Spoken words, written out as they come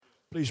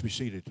Please be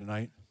seated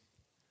tonight.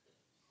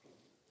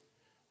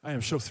 I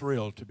am so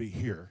thrilled to be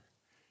here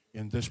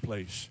in this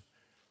place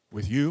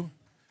with you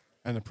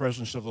and the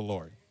presence of the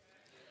Lord.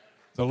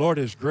 The Lord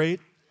is great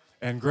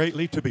and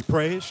greatly to be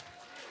praised.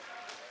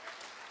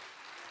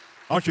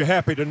 Aren't you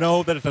happy to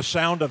know that at the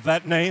sound of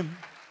that name,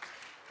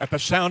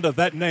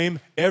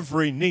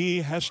 every knee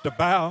has to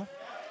bow,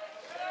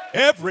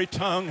 every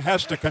tongue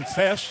has to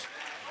confess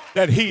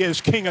that He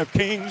is King of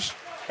kings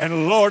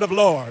and Lord of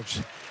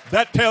lords.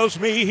 That tells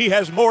me He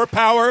has more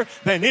power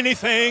than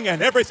anything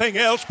and everything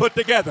else put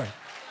together.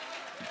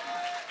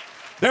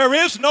 There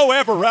is no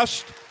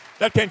Everest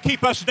that can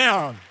keep us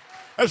down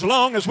as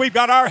long as we've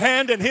got our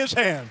hand in His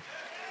hand.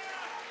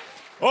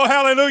 Oh,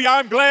 hallelujah.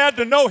 I'm glad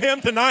to know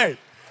Him tonight.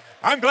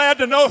 I'm glad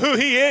to know who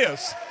He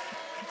is.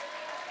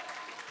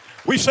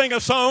 We sing a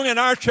song in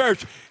our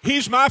church,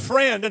 He's my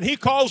friend and He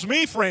calls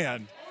me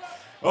friend.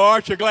 Oh,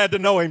 aren't you glad to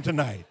know Him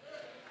tonight?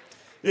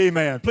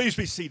 Amen. Please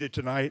be seated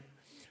tonight.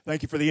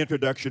 Thank you for the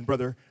introduction,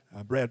 Brother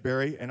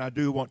Bradbury. And I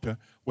do want to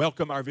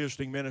welcome our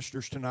visiting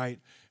ministers tonight.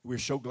 We're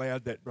so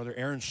glad that Brother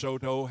Aaron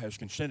Soto has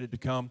consented to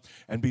come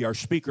and be our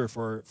speaker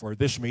for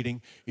this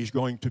meeting. He's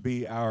going to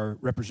be our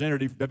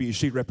representative,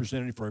 WC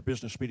representative for our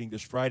business meeting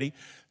this Friday.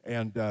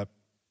 And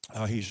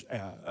he's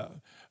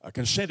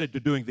consented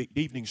to doing the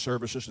evening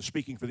services, and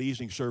speaking for the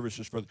evening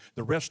services for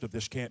the rest of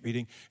this camp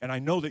meeting. And I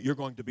know that you're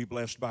going to be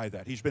blessed by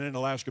that. He's been in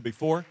Alaska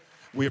before.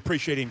 We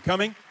appreciate him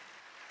coming.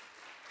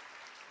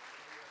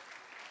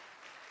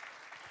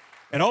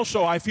 And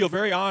also, I feel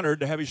very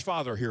honored to have his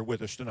father here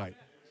with us tonight.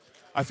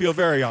 I feel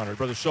very honored.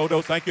 Brother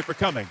Soto, thank you for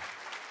coming.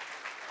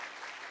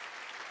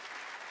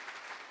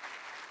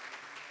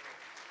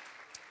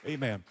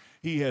 Amen.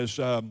 He has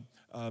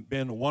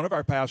been one of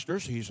our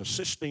pastors. He's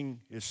assisting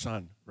his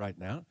son right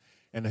now,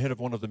 and the head of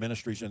one of the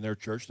ministries in their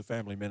church, the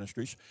family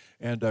ministries,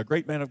 and a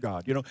great man of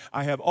God. You know,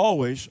 I have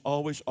always,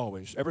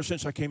 ever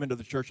since I came into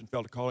the church and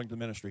felt a calling to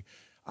ministry,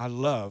 I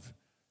love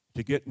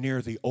to get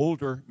near the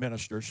older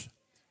ministers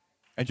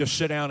and just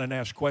sit down and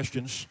ask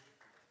questions.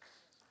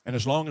 And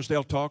as long as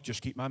they'll talk,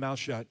 just keep my mouth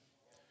shut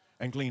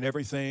and glean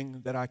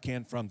everything that I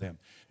can from them.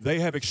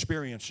 They have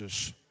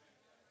experiences.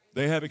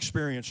 They have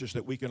experiences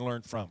that we can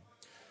learn from.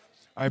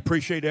 I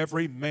appreciate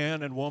every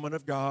man and woman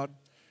of God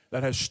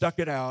that has stuck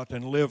it out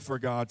and lived for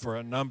God for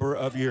a number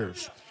of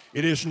years.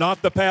 It is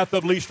not the path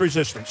of least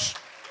resistance.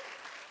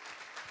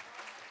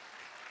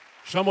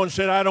 Someone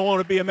said, I don't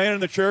want to be a man in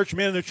the church.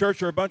 Men in the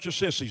church are a bunch of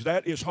sissies.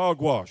 That is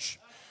hogwash.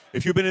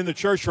 If you've been in the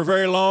church for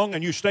very long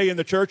and you stay in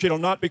the church, it'll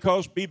not be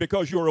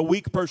because you're a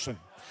weak person,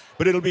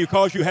 but it'll be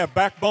because you have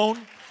backbone.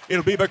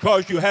 It'll be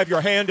because you have your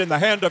hand in the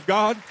hand of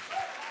God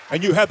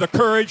and you have the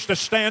courage to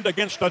stand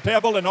against the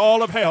devil and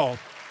all of hell.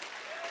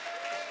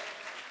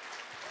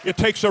 It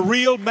takes a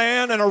real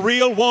man and a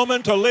real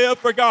woman to live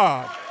for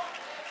God.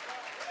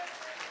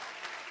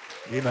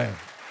 Amen.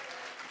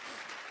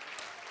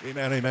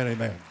 Amen, amen,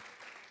 amen.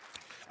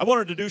 I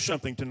wanted to do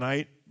something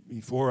tonight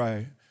before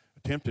I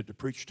attempted to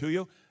preach to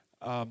you.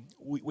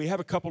 We have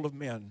a couple of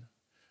men.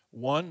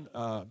 One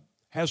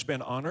has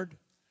been honored,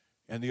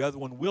 and the other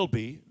one will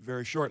be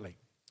very shortly.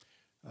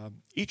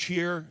 Each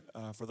year,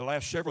 for the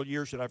last several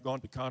years that I've gone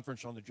to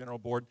conference on the general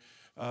board,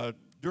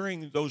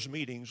 during those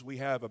meetings, we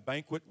have a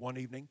banquet one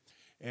evening,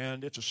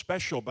 and it's a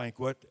special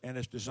banquet, and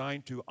it's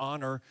designed to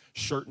honor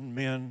certain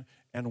men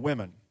and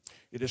women.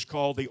 It is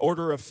called the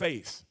Order of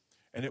Faith,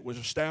 and it was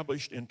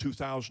established in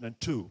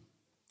 2002.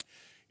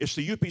 It's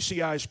the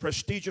UPCI's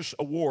prestigious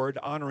award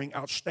honoring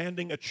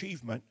outstanding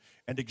achievement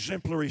and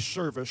exemplary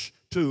service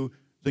to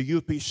the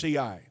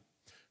UPCI.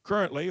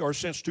 Currently, or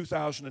since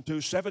 2002,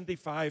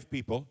 75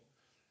 people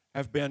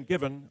have been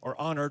given or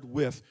honored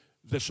with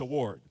this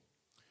award.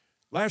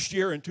 Last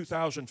year in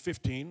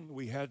 2015,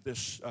 we had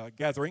this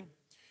gathering,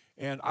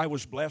 and I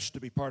was blessed to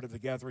be part of the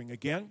gathering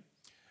again.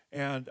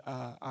 And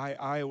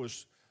I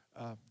was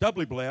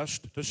doubly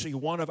blessed to see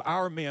one of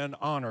our men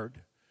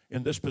honored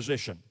in this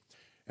position.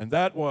 And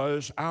that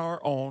was our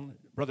own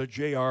Brother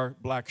J.R.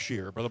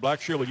 Blackshear. Brother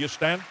Blackshear, will you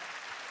stand?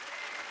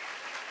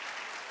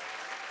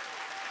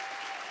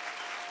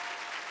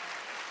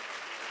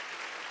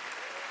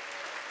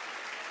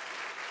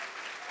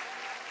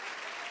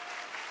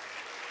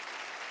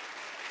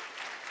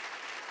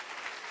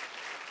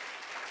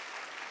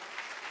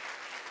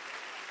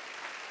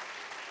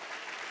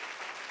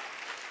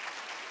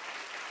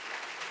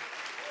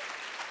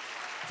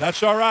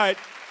 That's all right.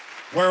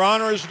 Where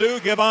honor is due,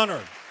 give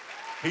honor.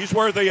 He's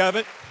worthy of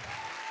it.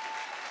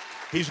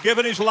 He's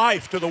given his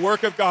life to the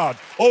work of God.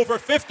 Over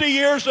 50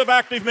 years of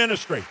active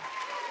ministry.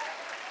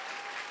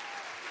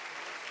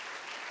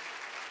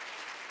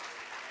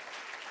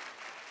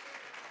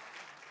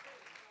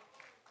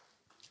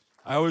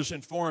 I was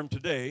informed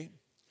today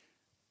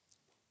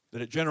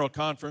that at General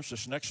Conference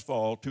this next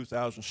fall,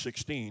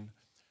 2016,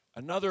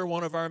 another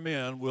one of our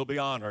men will be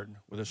honored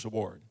with this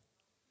award.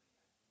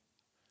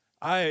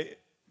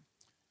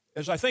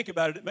 As I think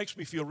about it, it makes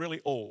me feel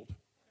really old.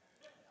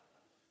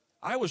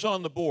 I was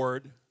on the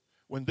board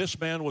when this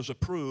man was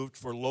approved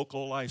for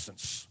local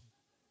license.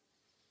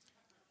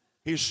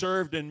 He's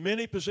served in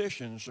many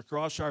positions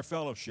across our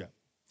fellowship.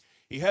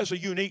 He has a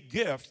unique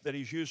gift that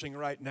he's using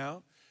right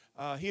now.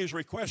 He is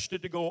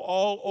requested to go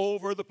all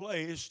over the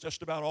place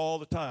just about all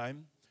the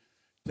time,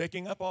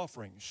 taking up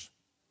offerings.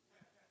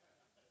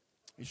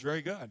 He's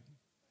very good.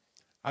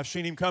 I've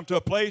seen him come to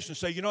a place and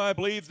say, I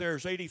believe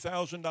there's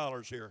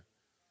 $80,000 here.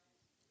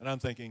 And I'm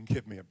thinking,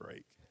 give me a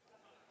break.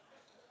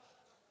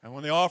 And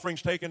when the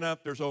offering's taken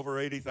up, there's over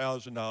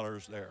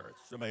 $80,000 there.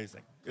 It's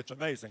amazing. It's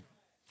amazing.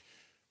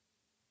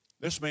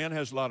 This man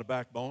has a lot of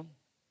backbone.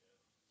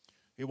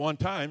 He one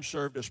time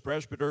served as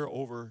presbyter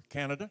over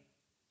Canada.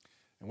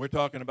 And we're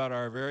talking about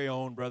our very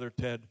own Brother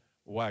Ted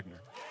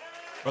Wagner.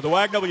 Brother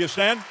Wagner, will you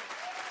stand?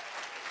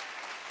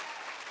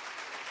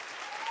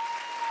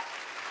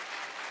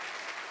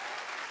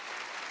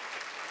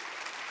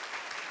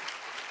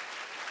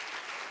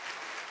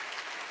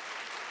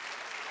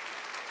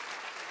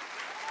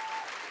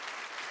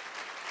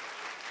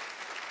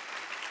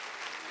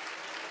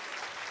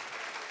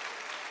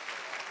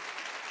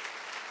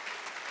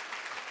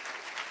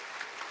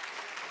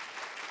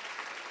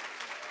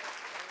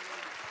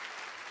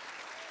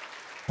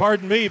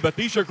 Pardon me, but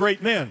these are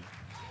great men.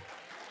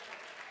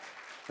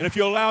 And if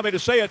you allow me to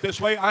say it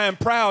this way, I am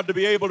proud to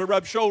be able to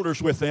rub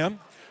shoulders with them,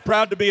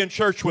 proud to be in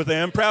church with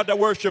them, proud to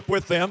worship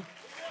with them.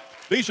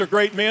 These are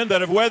great men that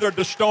have weathered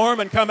the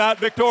storm and come out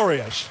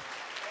victorious.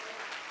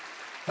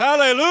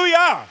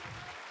 Hallelujah!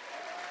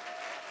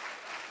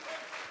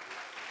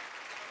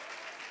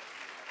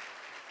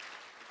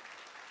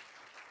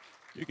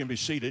 You can be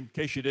seated. In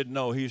case you didn't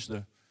know, he's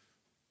the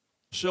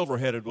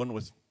silver-headed one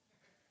with,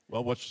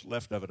 what's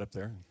left of it up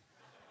there.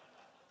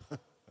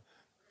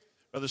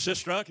 Brother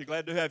Sistrunk,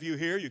 glad to have you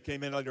here. You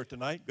came in later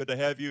tonight. Good to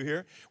have you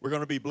here. We're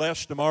going to be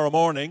blessed tomorrow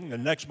morning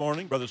and next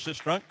morning. Brother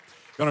Sistrunk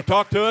going to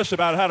talk to us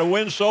about how to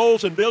win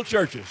souls and build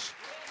churches.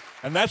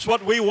 And that's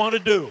what we want to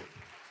do.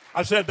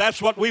 I said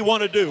that's what we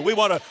want to do. We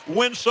want to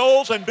win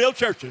souls and build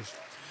churches.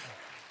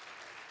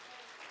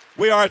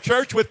 We are a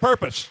church with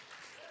purpose.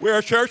 We are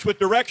a church with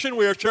direction.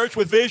 We are a church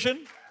with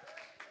vision.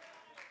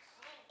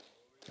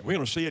 And we're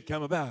going to see it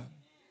come about.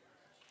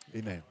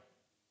 Amen.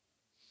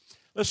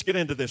 Let's get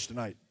into this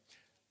tonight.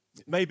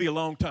 It may be a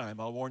long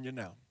time, I'll warn you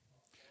now.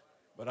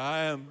 But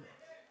I'm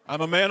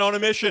a man on a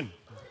mission.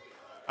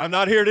 I'm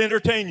not here to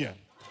entertain you.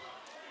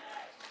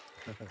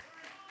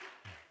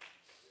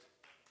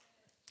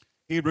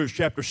 Hebrews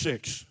chapter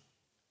 6,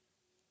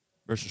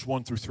 verses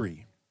 1 through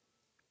 3.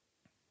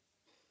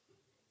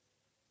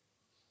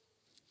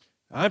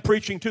 I'm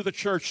preaching to the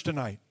church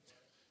tonight.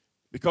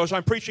 Because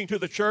I'm preaching to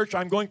the church,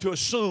 I'm going to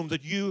assume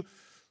that you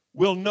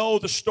will know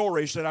the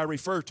stories that I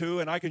refer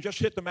to, and I can just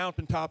hit the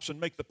mountaintops and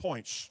make the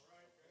points.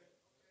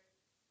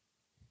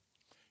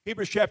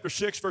 Hebrews chapter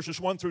 6,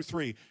 verses 1 through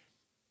 3.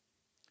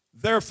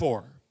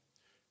 Therefore,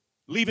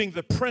 leaving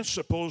the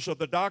principles of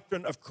the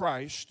doctrine of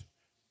Christ,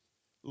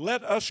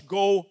 let us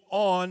go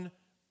on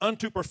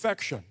unto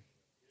perfection,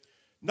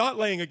 not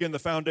laying again the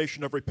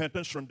foundation of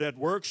repentance from dead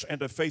works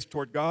and of faith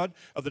toward God,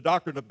 of the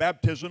doctrine of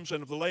baptisms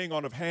and of the laying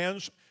on of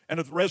hands and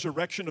of the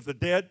resurrection of the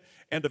dead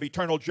and of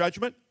eternal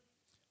judgment.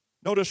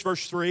 Notice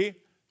verse 3,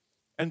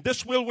 and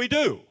this will we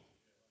do,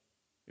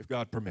 if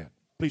God permit.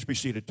 Please be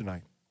seated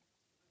tonight.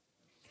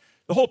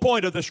 The whole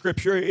point of the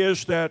scripture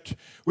is that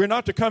we're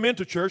not to come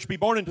into church, be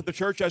born into the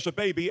church as a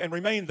baby, and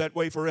remain that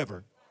way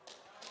forever.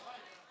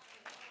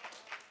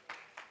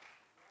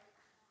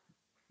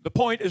 The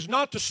point is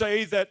not to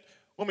say that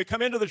when we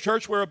come into the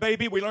church, we're a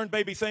baby, we learn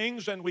baby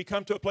things, and we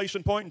come to a place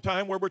and point in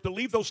time where we're to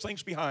leave those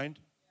things behind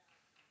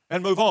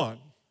and move on.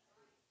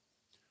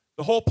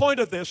 The whole point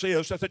of this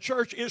is that the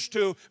church is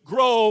to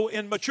grow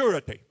in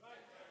maturity.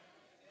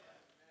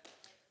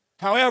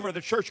 However, the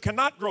church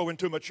cannot grow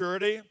into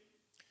maturity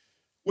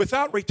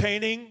without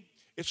retaining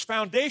its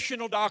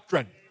foundational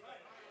doctrine.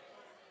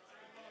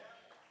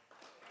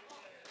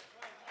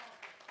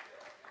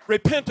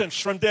 Repentance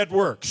from dead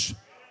works.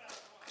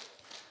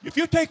 If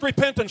you take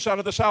repentance out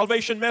of the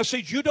salvation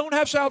message, you don't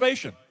have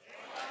salvation.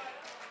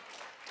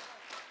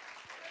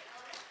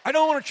 I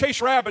don't want to chase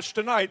rabbits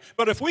tonight,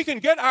 but if we can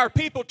get our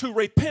people to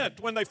repent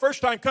when they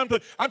first time come to,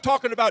 I'm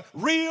talking about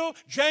real,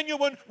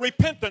 genuine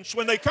repentance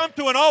when they come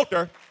to an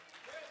altar,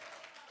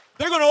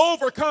 they're going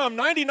to overcome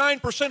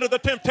 99% of the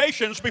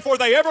temptations before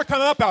they ever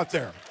come up out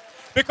there.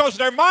 Because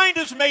their mind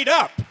is made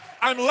up.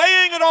 I'm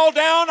laying it all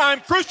down. I'm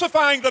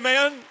crucifying the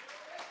man.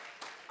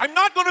 I'm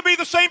not going to be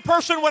the same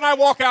person when I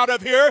walk out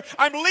of here.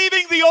 I'm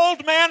leaving the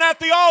old man at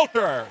the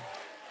altar.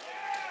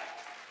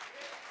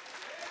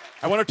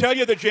 I want to tell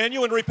you that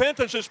genuine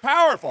repentance is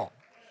powerful.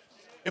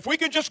 If we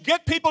can just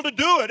get people to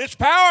do it, it's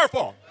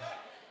powerful.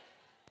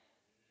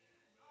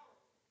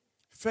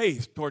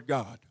 Faith toward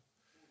God.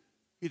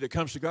 He that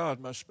comes to God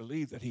must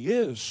believe that He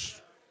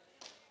is.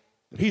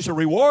 That He's a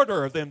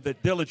rewarder of them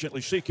that diligently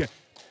seek Him.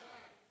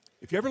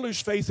 If you ever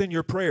lose faith in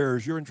your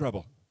prayers, you're in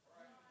trouble.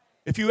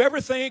 If you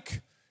ever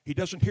think, He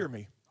doesn't hear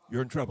me,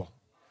 you're in trouble.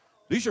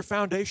 These are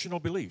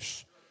foundational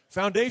beliefs.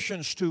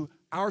 Foundations to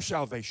our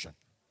salvation.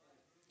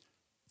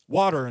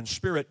 Water and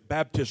spirit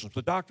baptisms.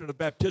 The doctrine of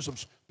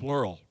baptisms,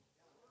 plural.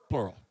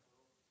 Plural.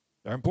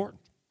 They're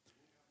important.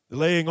 The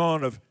laying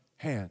on of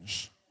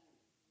hands.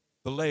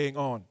 the laying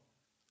on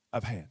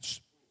of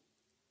hands.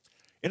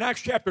 In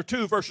Acts chapter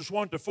 2, verses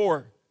 1 to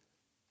 4,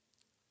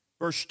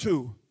 verse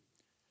 2,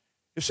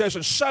 it says,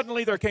 "And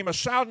suddenly there came a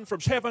sound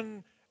from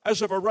heaven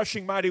as of a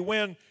rushing mighty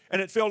wind,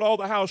 and it filled all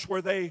the house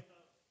where they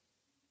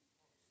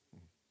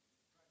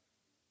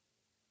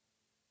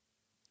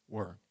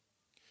were."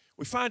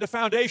 We find a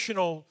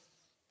foundational,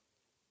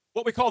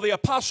 what we call the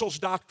apostles'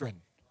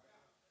 doctrine.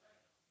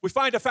 We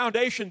find a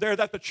foundation there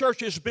that the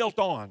church is built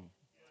on,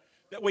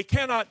 that we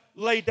cannot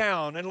lay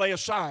down and lay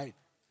aside,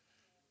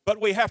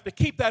 but we have to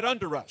keep that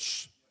under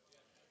us.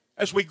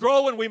 As we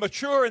grow and we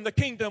mature in the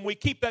kingdom, we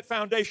keep that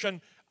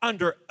foundation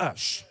under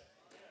us.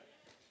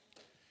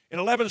 In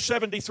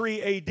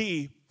 1173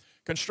 AD,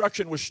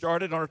 construction was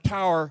started on a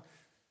tower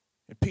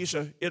in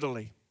Pisa,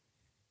 Italy.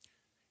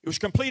 It was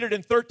completed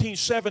in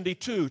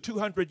 1372,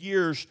 200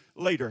 years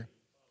later.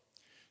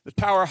 The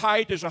tower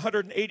height is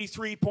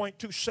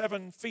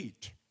 183.27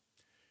 feet.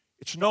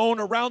 It's known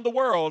around the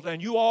world,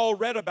 and you all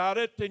read about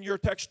it in your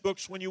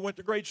textbooks when you went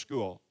to grade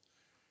school.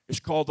 It's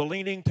called the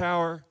Leaning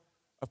Tower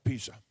of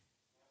Pisa.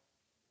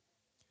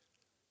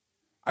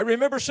 I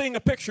remember seeing a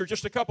picture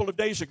just a couple of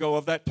days ago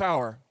of that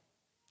tower.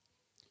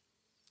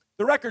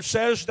 The record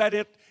says that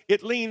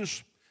it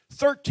leans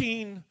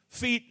 13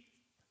 feet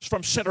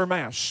from center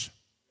mass.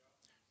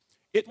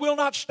 It will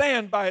not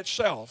stand by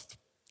itself.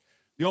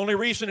 The only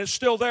reason it's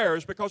still there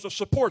is because of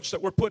supports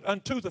that were put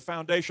unto the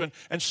foundation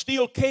and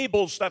steel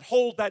cables that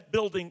hold that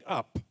building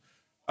up.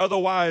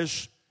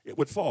 Otherwise, it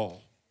would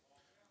fall.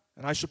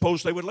 And I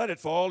suppose they would let it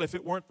fall if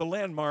it weren't the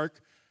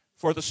landmark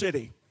for the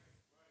city.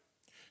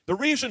 The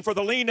reason for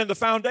the lean in the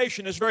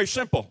foundation is very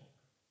simple.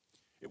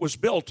 It was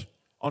built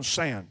on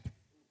sand.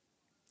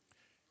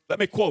 Let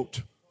me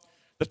quote.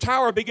 "The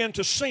tower began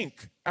to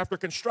sink after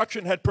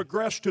construction had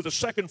progressed to the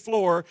second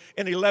floor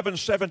in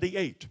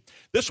 1178.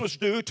 This was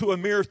due to a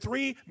mere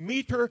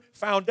 3-meter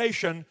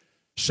foundation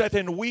set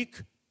in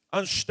weak,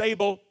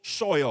 unstable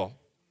soil,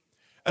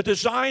 a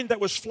design that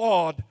was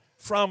flawed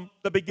from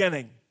the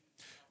beginning."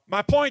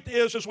 My point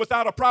is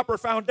without a proper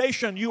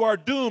foundation, you are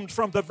doomed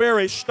from the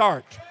very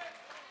start.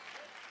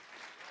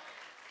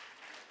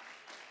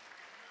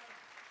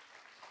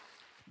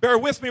 Bear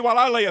with me while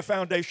I lay a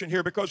foundation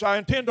here because I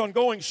intend on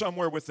going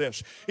somewhere with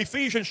this.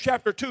 Ephesians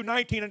chapter 2,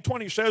 19 and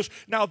 20 says,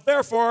 "Now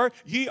therefore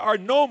ye are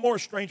no more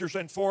strangers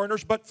and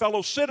foreigners, but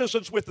fellow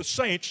citizens with the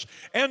saints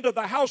and of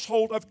the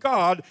household of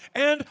God,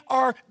 and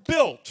are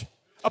built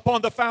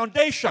upon the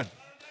foundation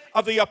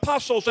of the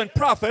apostles and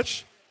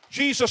prophets,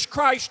 Jesus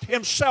Christ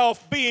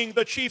himself being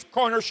the chief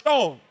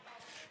cornerstone."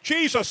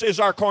 Jesus is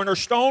our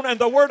cornerstone, and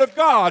the Word of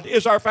God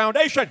is our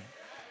foundation.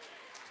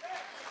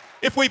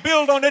 If we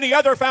build on any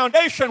other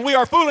foundation, we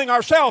are fooling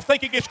ourselves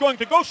thinking it's going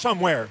to go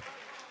somewhere.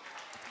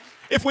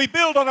 If we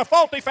build on a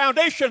faulty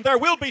foundation, there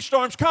will be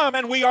storms come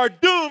and we are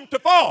doomed to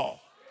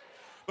fall.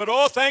 But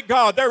oh, thank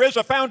God, there is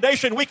a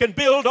foundation we can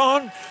build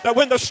on that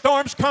when the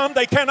storms come,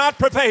 they cannot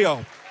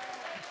prevail.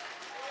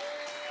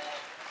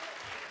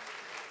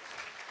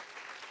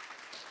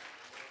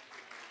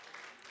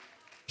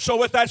 So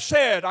with that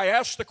said, I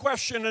ask the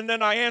question and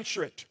then I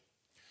answer it.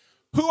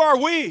 Who are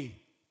we,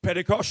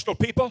 Pentecostal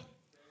people?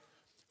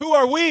 Who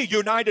are we,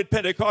 United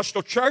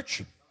Pentecostal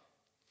Church?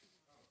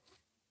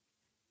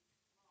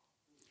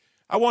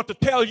 I want to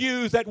tell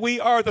you that we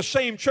are the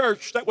same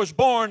church that was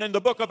born in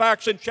the book of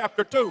Acts in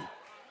chapter 2.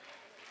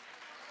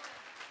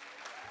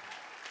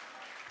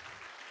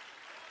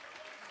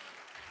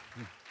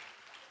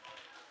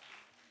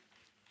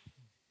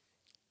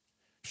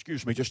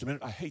 Excuse me just a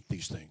minute. I hate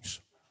these things.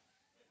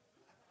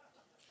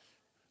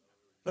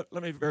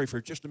 Let me vary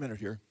for just a minute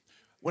here.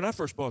 When I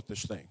first bought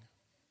this thing,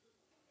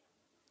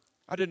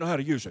 I didn't know how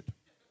to use it.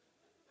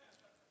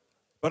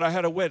 But I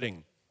had a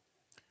wedding,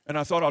 and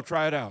I thought I'll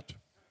try it out.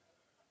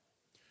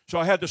 So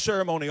I had the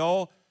ceremony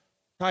all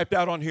typed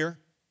out on here.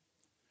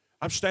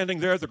 I'm standing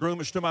there. The groom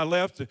is to my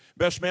left. The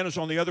best man is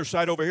on the other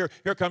side over here.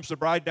 Here comes the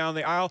bride down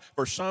the aisle.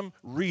 For some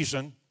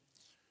reason,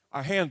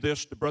 I hand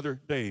this to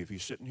Brother Dave.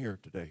 He's sitting here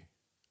today.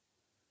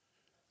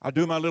 I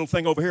do my little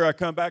thing over here. I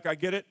come back. I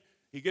get it.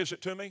 He gives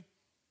it to me.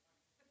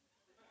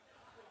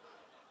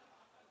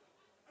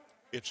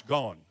 It's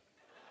gone.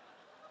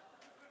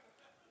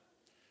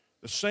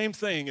 The same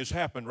thing has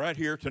happened right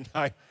here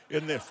tonight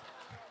in this.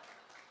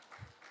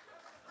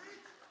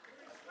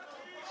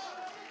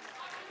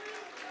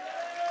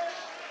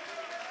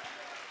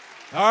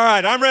 All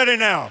right, I'm ready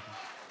now.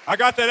 I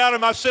got that out of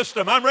my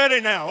system. I'm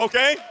ready now,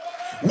 okay?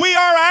 We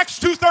are Acts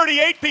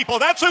 2:38 people.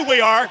 That's who we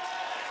are.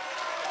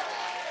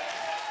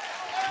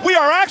 We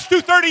are Acts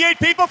 2:38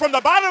 people from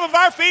the bottom of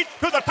our feet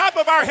to the top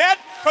of our head,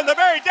 from the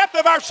very depth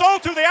of our soul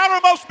to the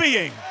outermost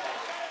being.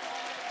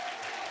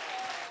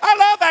 I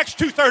love Acts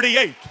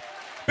 2:38.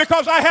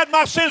 Because I had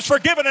my sins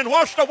forgiven and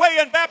washed away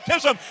in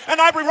baptism,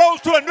 and I arose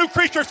to a new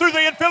creature through the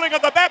infilling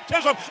of the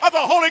baptism of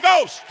the Holy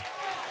Ghost.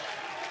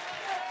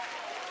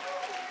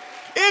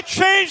 It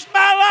changed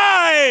my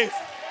life.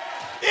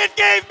 It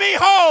gave me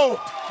hope.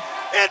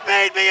 It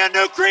made me a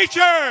new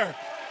creature.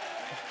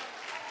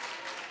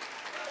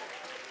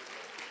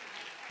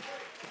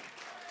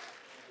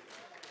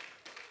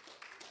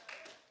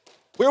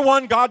 We're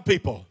one God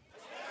people.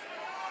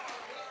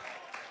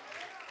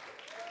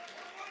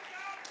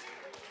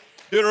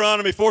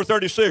 Deuteronomy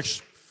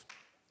 4:36.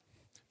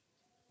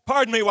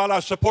 Pardon me while I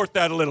support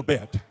that a little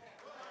bit.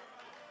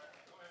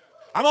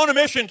 I'm on a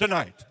mission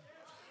tonight.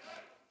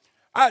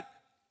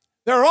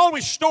 There are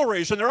always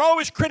stories, and there are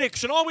always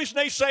critics and always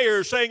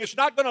naysayers saying it's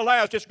not going to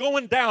last, it's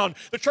going down,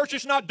 the church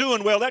is not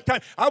doing well. That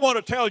time, I want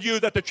to tell you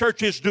that the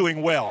church is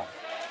doing well.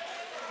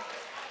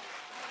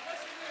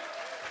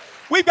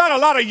 We've got a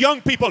lot of young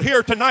people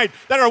here tonight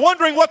that are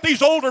wondering what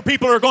these older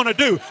people are going to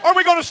do. Are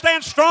we going to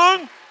stand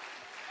strong?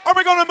 Are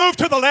we going to move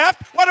to the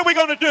left? What are we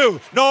going to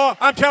do? No,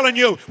 I'm telling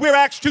you, we're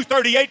Acts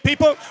 2:38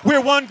 people.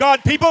 We're one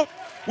God people.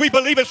 We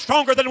believe it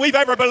stronger than we've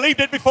ever believed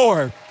it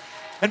before.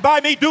 And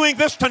by me doing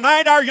this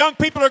tonight, our young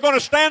people are going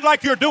to stand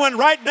like you're doing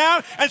right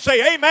now and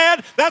say,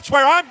 amen, that's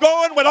where I'm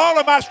going with all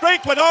of my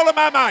strength, with all of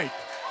my might.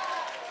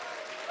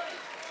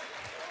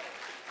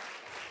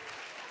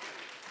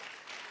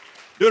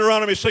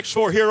 Deuteronomy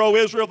 6:4, hear, O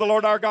Israel, the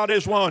Lord our God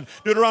is one.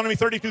 Deuteronomy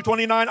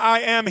 32:29,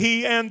 I am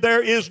he and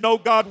there is no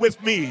God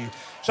with me.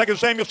 2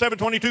 Samuel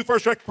 7:22,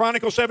 1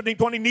 Chronicles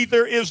 17:20,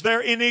 neither is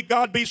there any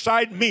God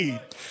beside me.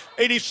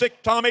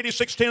 Psalm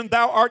 86:10,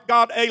 thou art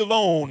God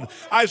alone.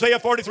 Isaiah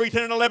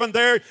 43:10 and 11,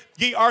 there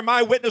ye are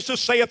my witnesses,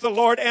 saith the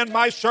Lord, and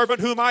my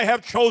servant whom I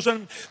have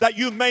chosen, that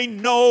you may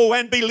know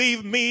and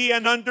believe me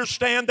and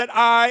understand that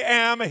I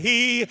am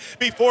he.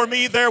 Before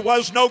me there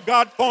was no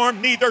God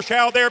formed, neither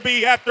shall there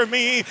be after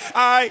me.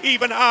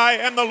 Even I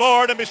am the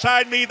Lord, and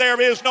beside me there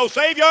is no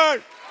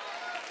Savior.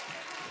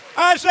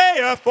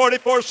 Isaiah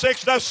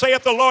 44:6, thus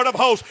saith the Lord of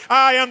hosts,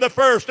 I am the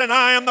first and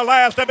I am the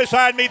last, and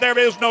beside me there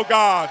is no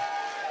God.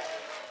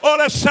 Oh,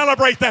 let's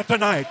celebrate that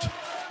tonight.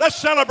 Let's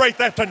celebrate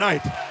that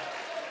tonight.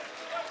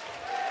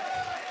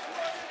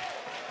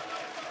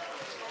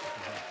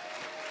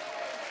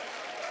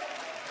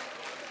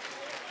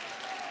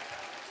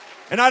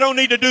 And I don't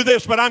need to do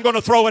this, but I'm going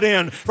to throw it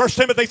in. 1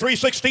 Timothy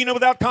 3:16, and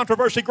without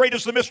controversy, great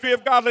is the mystery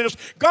of godliness.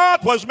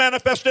 God was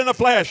manifest in the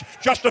flesh,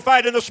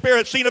 justified in the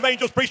spirit, seen of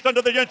angels, preached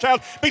unto the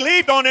Gentiles,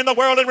 believed on in the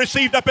world, and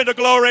received up into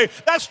glory.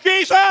 That's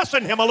Jesus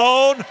and him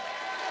alone.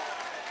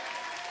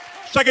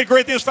 2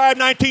 Corinthians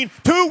 5:19,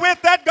 to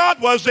wit that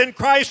God was in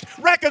Christ,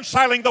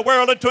 reconciling the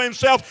world unto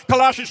himself.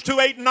 Colossians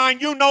 2:8 and 9,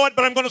 you know it,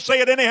 but I'm going to say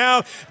it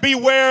anyhow.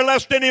 Beware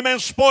lest any man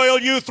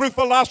spoil you through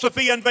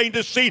philosophy and vain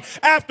deceit,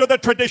 after the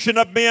tradition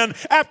of men,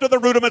 after the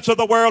rudiments of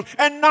the world,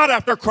 and not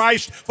after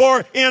Christ,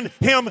 for in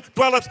him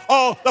dwelleth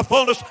all the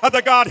fullness of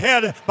the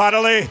Godhead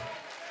bodily.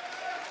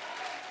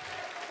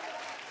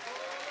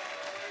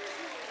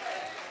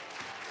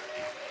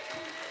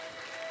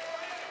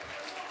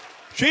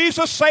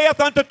 Jesus saith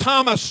unto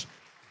Thomas,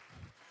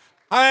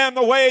 I am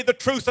the way, the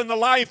truth, and the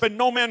life, and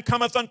no man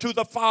cometh unto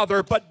the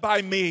Father but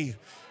by me.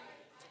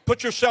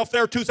 Put yourself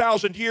there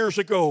 2,000 years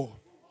ago.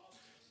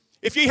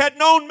 If ye had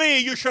known me,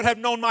 you should have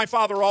known my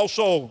Father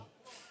also.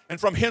 And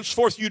from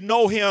henceforth you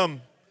know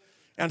him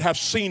and have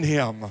seen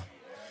him.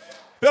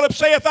 Philip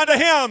saith unto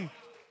him,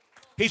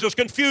 he's as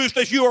confused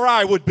as you or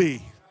I would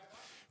be.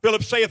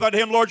 Philip saith unto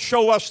him, Lord,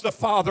 show us the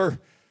Father,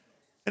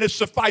 and it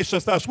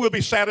sufficeth us. We'll be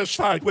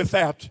satisfied with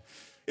that.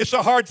 It's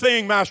a hard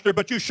thing, Master,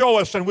 but you show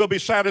us and we'll be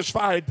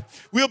satisfied.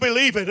 We'll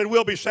believe it and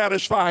we'll be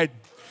satisfied.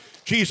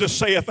 Jesus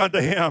saith unto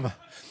him,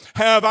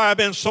 have I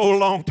been so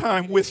long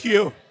time with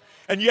you,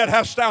 and yet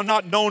hast thou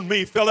not known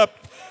me, Philip?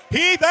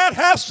 He that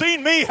hath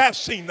seen me hath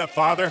seen the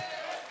Father.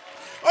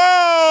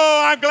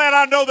 Oh, I'm glad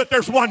I know that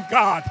there's one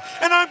God,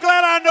 and I'm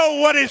glad I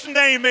know what his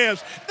name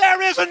is.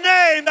 There is a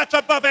name that's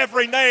above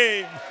every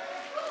name.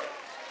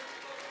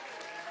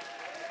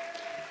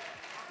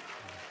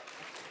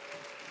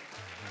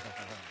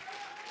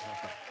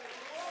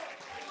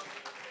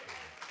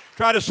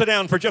 Try to sit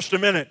down for just a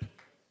minute.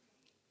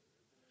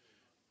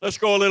 Let's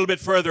go a little bit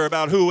further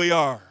about who we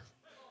are,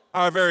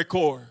 our very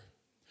core.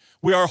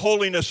 We are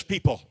holiness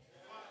people.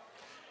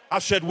 I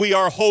said we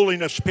are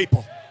holiness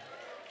people.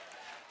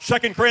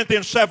 2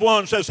 Corinthians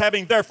 7:1 says,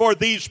 having therefore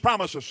these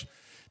promises,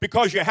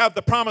 because you have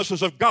the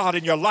promises of God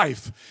in your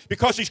life,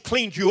 because he's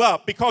cleaned you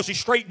up, because he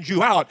straightened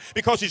you out,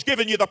 because he's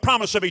given you the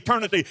promise of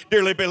eternity,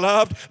 dearly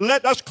beloved,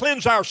 let us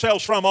cleanse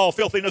ourselves from all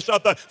filthiness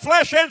of the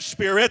flesh and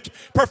spirit,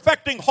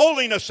 perfecting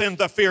holiness in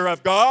the fear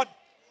of God.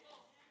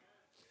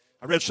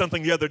 I read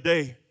something the other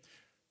day.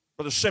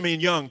 Brother Simeon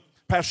Young,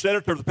 past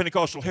editor of the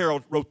Pentecostal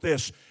Herald, wrote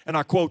this, and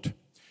I quote,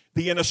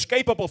 the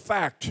inescapable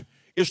fact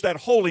is that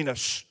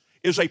holiness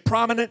is a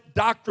prominent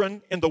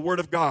doctrine in the Word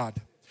of God.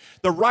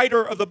 The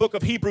writer of the book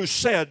of Hebrews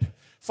said,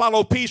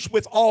 follow peace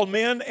with all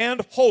men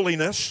and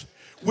holiness,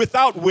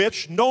 without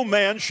which no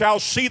man shall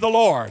see the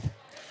Lord.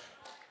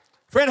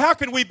 Friend, how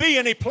can we be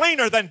any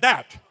plainer than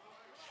that?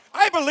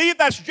 I believe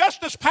that's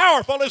just as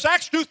powerful as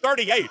Acts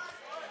 2:38.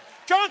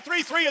 John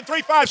 3:3 and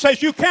 3:5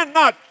 says you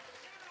cannot,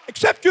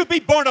 except you be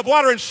born of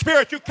water and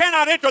spirit, you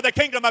cannot enter the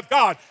kingdom of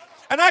God.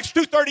 And Acts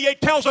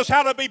 2:38 tells us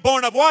how to be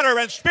born of water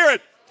and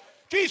spirit.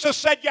 Jesus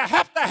said you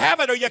have to have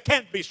it or you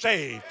can't be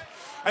saved.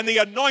 And the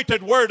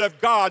anointed word of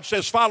God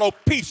says, follow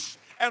peace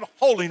and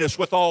holiness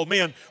with all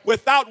men,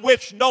 without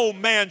which no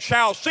man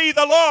shall see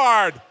the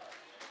Lord.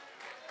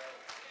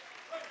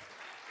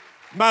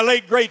 My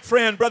late great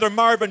friend, Brother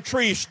Marvin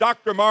Treese,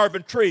 Dr.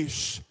 Marvin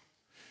Treese,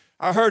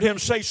 I heard him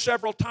say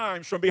several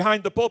times from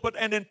behind the pulpit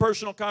and in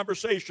personal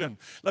conversation.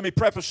 Let me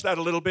preface that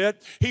a little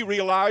bit. He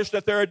realized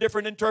that there are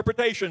different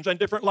interpretations and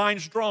different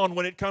lines drawn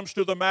when it comes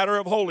to the matter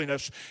of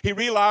holiness. He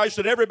realized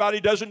that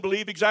everybody doesn't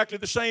believe exactly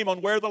the same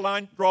on where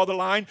draw the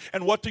line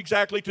and what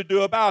exactly to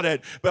do about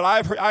it. But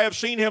I have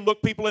seen him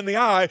look people in the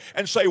eye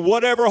and say,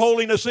 whatever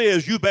holiness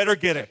is, you better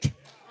get it.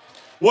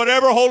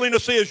 Whatever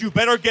holiness is, you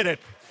better get it.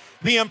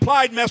 The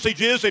implied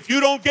message is, if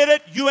you don't get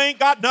it, you ain't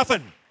got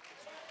nothing.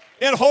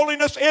 And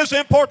holiness is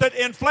important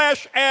in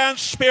flesh and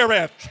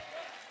spirit.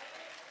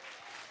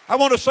 I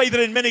want to say that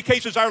in many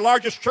cases, our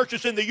largest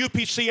churches in the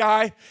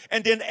UPCI,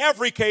 and in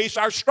every case,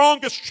 our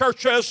strongest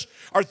churches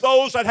are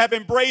those that have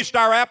embraced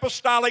our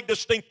apostolic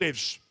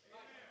distinctives.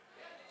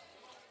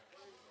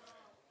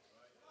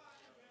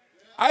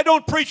 I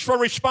don't preach for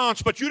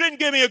response, but you didn't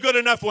give me a good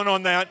enough one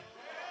on that.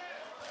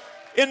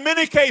 In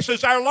many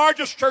cases, our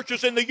largest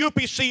churches in the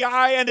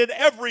UPCI, and in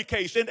every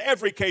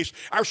case,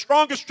 our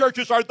strongest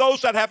churches are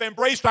those that have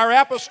embraced our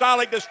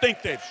apostolic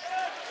distinctives.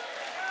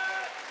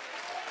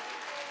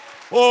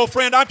 Oh,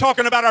 friend, I'm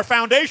talking about our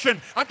foundation.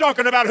 I'm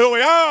talking about who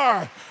we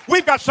are.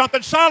 We've got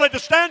something solid to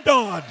stand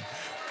on.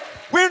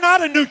 We're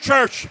not a new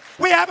church.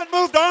 We haven't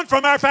moved on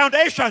from our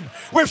foundation.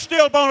 We're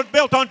still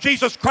built on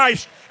Jesus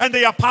Christ and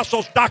the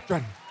apostles'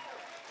 doctrine.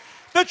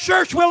 The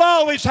church will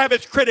always have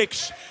its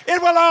critics.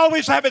 It will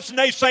always have its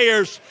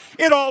naysayers.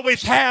 It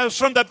always has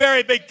from the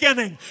very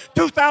beginning.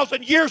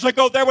 2,000 years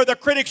ago, there were the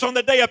critics on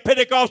the day of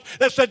Pentecost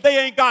that said they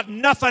ain't got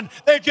nothing.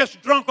 They're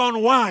just drunk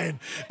on wine.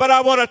 But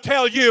I want to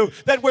tell you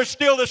that we're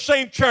still the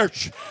same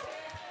church.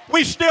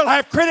 We still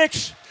have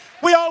critics.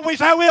 We always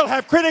will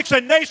have critics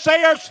and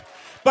naysayers.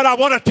 But I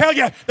want to tell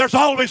you, there's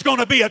always going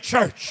to be a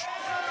church.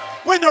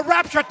 When the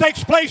rapture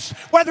takes place,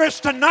 whether it's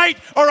tonight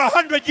or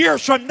 100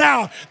 years from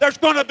now, there's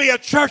going to be a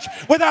church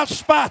without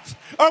spot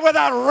or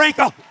without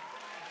wrinkle.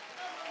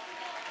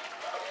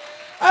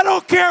 I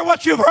don't care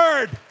what you've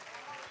heard.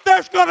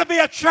 There's going to be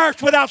a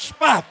church without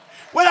spot,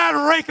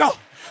 without wrinkle,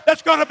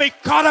 that's going to be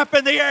caught up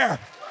in the air,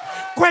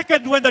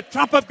 quickened when the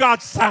trump of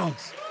God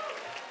sounds.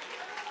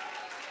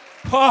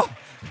 Oh,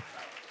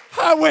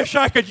 I wish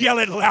I could yell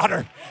it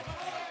louder.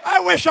 I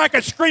wish I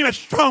could scream it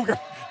stronger.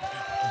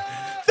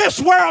 This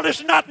world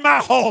is not my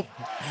home.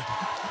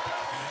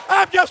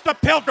 I'm just a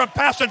pilgrim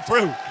passing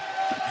through.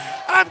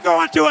 I'm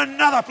going to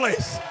another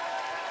place.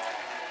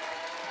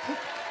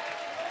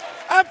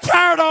 I'm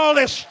tired of all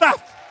this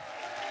stuff.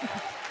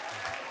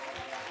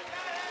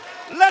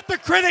 Let the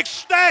critics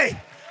stay.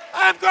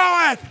 I'm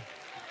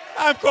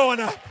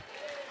going up.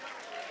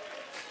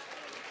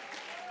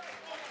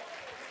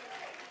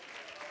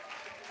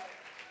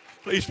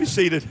 Please be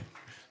seated.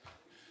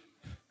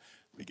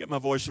 Let me get my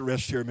voice to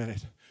rest here a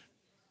minute.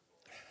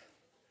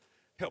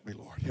 Help me,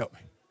 Lord, help me.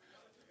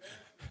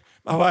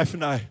 My wife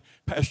and I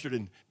pastored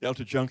in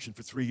Delta Junction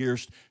for 3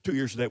 years. 2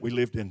 years of that we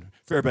lived in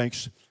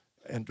Fairbanks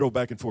and drove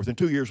back and forth. In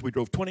 2 years we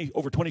drove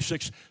over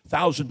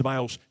 26,000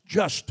 miles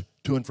just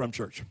to and from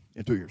church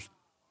in 2 years.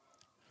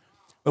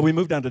 But we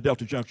moved down to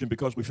Delta Junction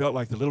because we felt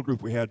like the little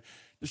group we had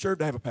deserved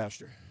to have a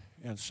pastor.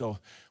 And so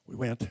we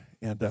went,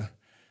 and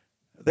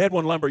they had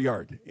one lumber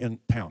yard in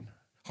town,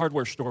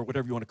 hardware store,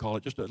 whatever you want to call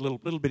it, just a little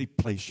bitty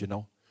place, you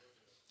know.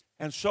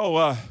 And so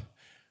I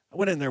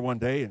went in there one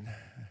day and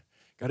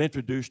got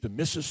introduced to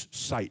Mrs.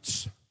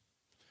 Seitz.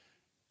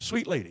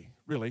 Sweet lady,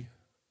 really.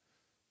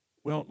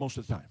 Well, most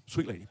of the time,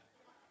 sweet lady.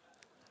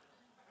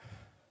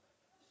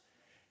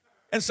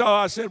 And so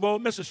I said, well,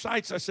 Mrs.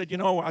 Seitz, I said, you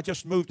know, I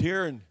just moved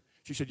here. And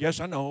she said, yes,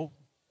 I know.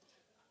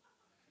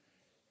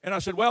 And I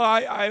said, well,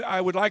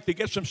 I would like to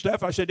get some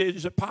stuff. I said,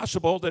 is it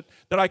possible that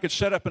I could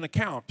set up an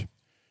account?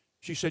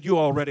 She said, you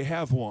already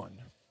have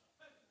one.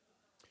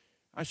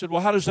 I said,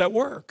 well, how does that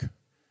work?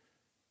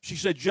 She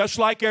said, just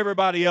like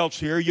everybody else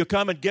here, you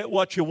come and get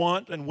what you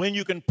want, and when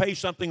you can pay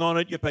something on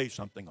it, you pay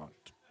something on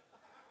it.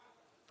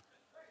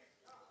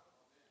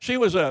 She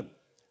was a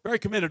very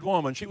committed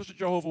woman. She was a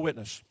Jehovah's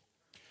Witness.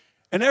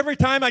 And every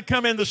time I'd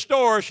come in the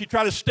store, she'd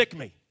try to stick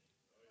me.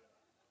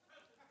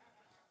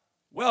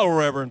 Well,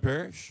 Reverend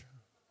Parrish,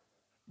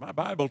 my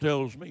Bible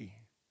tells me.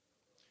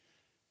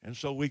 And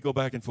so we go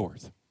back and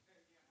forth.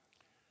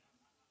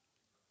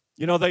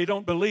 You know, they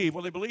don't believe.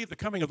 Well, they believe the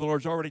coming of the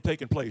Lord's already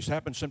taken place.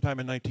 Happened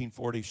sometime in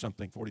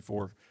 1940-something,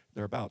 44,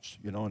 thereabouts,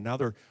 you know. And now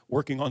they're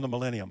working on the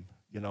millennium,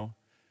 you know,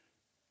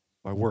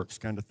 by works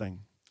kind of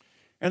thing.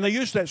 And they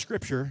use that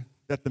scripture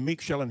that the meek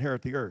shall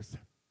inherit the earth.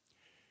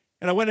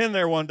 And I went in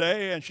there one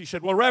day, and she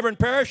said, well, Reverend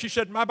Parrish, she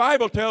said, my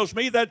Bible tells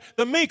me that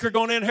the meek are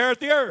going to inherit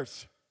the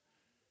earth.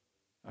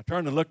 I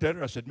turned and looked at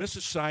her. I said,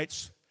 Mrs.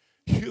 Seitz,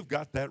 you've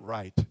got that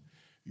right.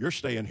 You're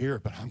staying here,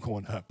 but I'm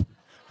going up.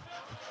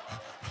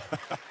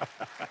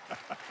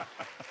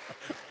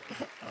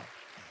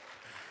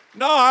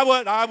 No,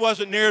 I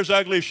wasn't near as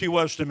ugly as she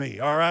was to me,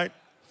 all right?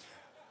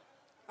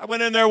 I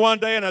went in there one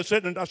day, and I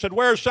said,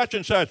 where's such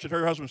and such? And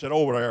her husband said,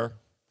 over there.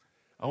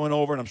 I went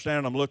over, and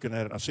I'm looking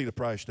at it. I see the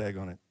price tag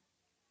on it.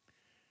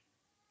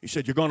 He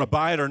said, you're going to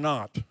buy it or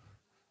not?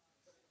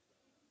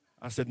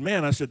 I said,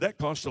 man, that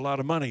costs a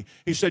lot of money.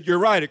 He said, you're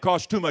right, it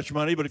costs too much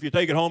money, but if you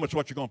take it home, it's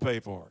what you're going to pay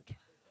for it.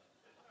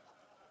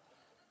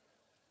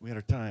 We had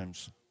our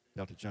times,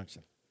 Delta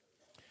Junction.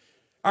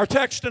 Our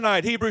text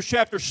tonight, Hebrews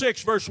chapter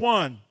 6, verse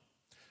 1.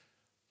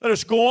 Let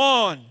us go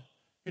on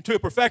into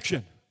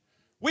perfection.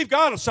 We've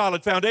got a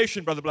solid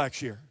foundation, Brother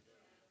Blackshear.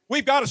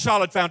 We've got a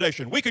solid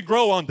foundation. We can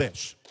grow on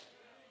this.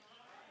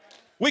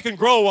 We can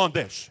grow on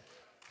this.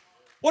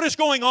 What is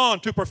going on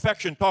to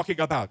perfection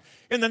talking about?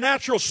 In the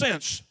natural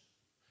sense,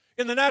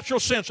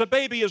 a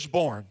baby is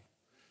born.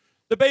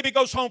 The baby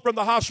goes home from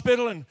the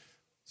hospital, and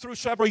through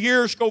several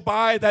years go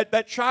by,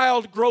 that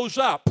child grows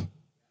up,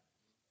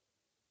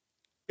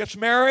 gets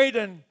married,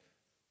 and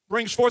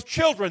brings forth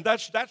children.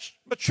 That's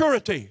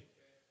maturity.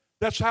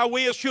 That's how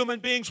we as human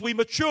beings, we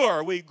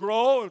mature. We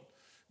grow,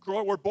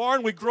 we're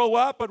born, we grow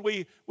up, but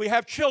we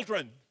have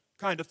children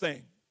kind of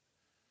thing.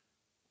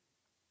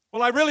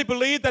 Well, I really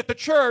believe that the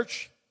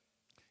church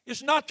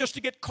is not just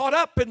to get caught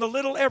up in the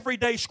little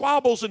everyday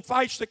squabbles and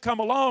fights that come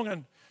along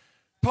and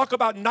talk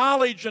about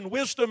knowledge and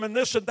wisdom and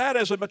this and that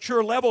as a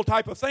mature level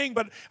type of thing,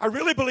 but I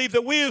really believe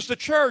that we as the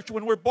church,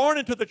 when we're born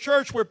into the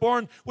church, we're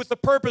born with the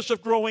purpose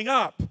of growing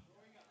up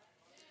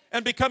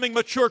and becoming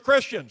mature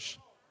Christians.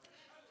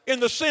 In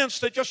the sense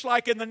that just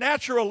like in the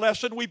natural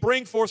lesson, we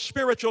bring forth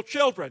spiritual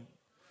children.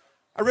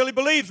 I really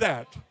believe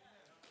that.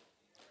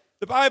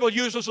 The Bible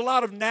uses a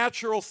lot of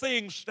natural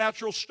things,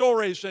 natural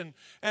stories and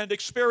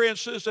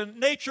experiences and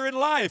nature in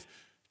life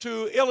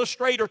to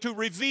illustrate or to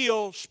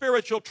reveal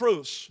spiritual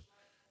truths.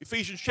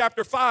 Ephesians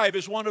chapter 5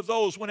 is one of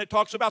those when it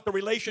talks about the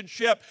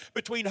relationship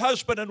between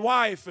husband and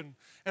wife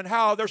and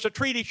how they're to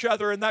treat each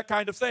other and that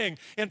kind of thing.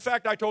 In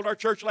fact, I told our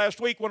church last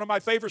week one of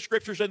my favorite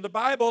scriptures in the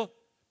Bible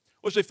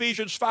was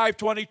Ephesians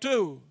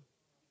 5:22.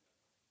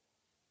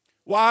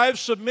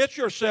 Wives, submit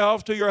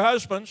yourselves to your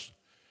husbands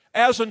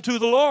as unto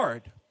the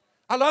Lord.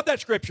 I love that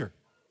scripture.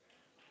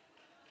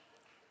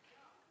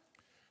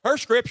 Her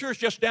scripture is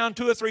just down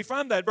 2 or 3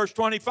 from that, verse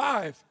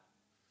 25.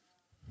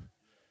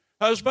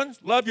 Husbands,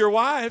 love your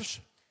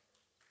wives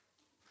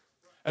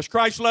as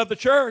Christ loved the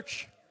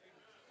church.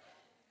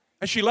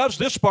 And she loves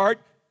this part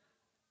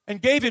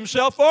and gave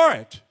himself for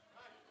it.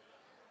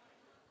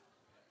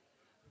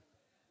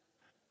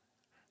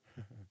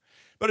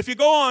 But if you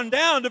go on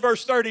down to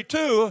verse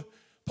 32,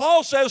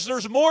 Paul says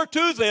there's more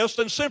to this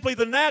than simply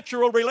the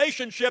natural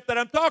relationship that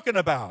I'm talking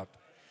about.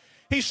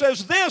 He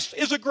says, this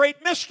is a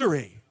great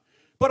mystery,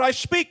 but I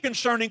speak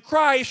concerning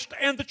Christ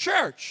and the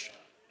church.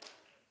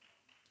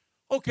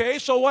 Okay,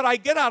 so what I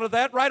get out of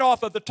that right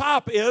off of the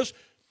top is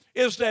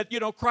that,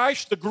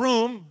 Christ, the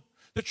groom,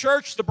 the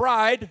church, the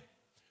bride,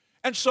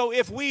 and so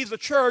if we, the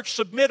church,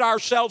 submit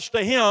ourselves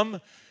to him,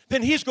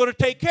 then he's going to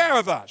take care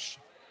of us.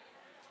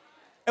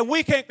 And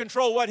we can't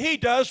control what he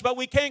does, but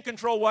we can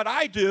control what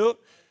I do.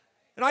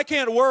 And I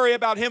can't worry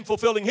about him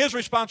fulfilling his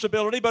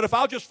responsibility, but if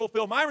I'll just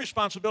fulfill my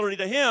responsibility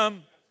to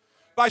him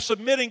by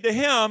submitting to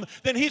him,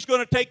 then he's going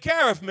to take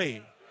care of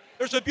me.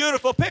 There's a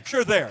beautiful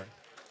picture there.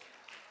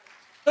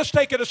 Let's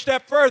take it a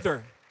step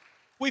further.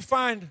 We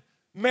find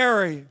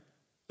Mary,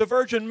 the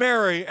Virgin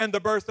Mary, and the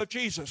birth of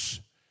Jesus.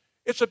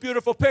 It's a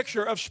beautiful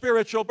picture of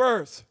spiritual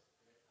birth.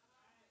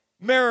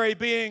 Mary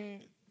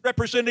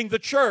representing the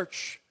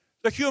church,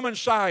 the human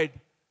side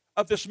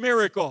of this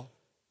miracle.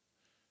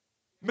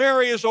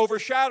 Mary is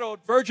overshadowed,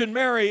 Virgin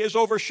Mary is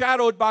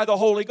overshadowed by the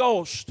Holy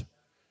Ghost,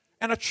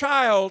 and a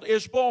child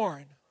is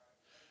born.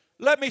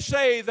 Let me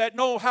say that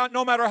no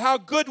matter how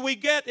good we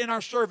get in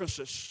our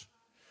services,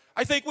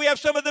 I think we have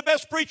some of the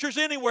best preachers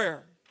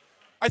anywhere.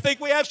 I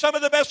think we have some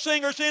of the best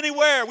singers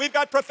anywhere. We've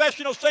got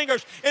professional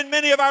singers in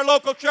many of our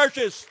local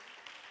churches.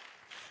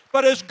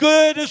 But as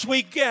good as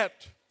we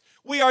get,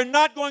 we are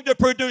not going to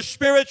produce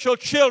spiritual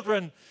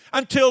children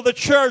until the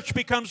church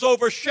becomes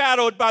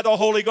overshadowed by the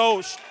Holy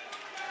Ghost.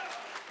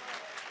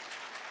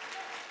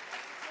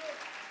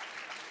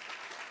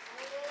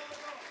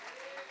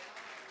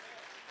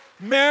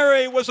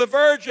 Mary was a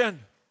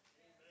virgin.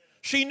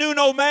 She knew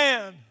no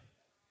man.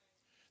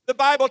 The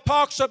Bible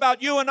talks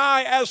about you and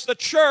I as the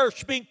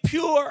church being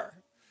pure,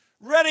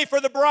 ready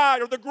for the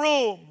bride or the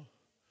groom.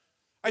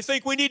 I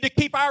think we need to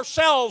keep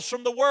ourselves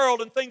from the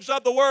world and things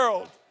of the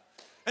world.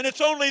 And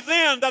it's only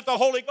then that the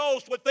Holy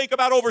Ghost would think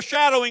about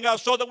overshadowing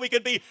us so that we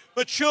can be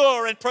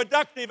mature and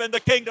productive in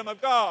the kingdom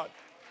of God.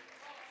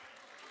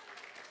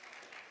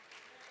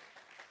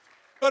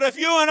 But if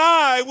you and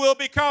I will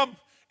become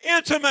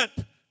intimate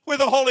with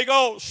the Holy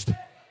Ghost,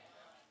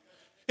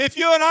 if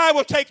you and I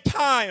will take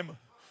time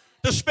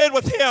to spend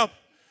with him,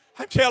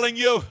 I'm telling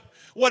you,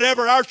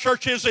 whatever our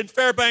church is in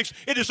Fairbanks,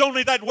 it is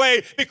only that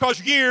way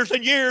because years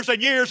and years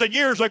and years and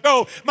years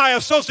ago, my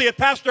associate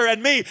pastor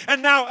and me,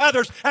 and now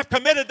others, have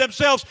committed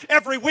themselves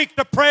every week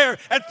to prayer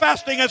and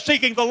fasting and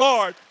seeking the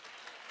Lord.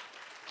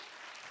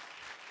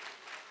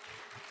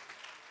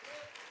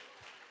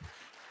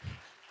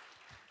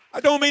 I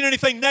don't mean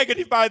anything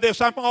negative by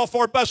this. I'm all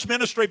for bus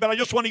ministry, but I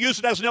just want to use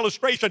it as an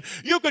illustration.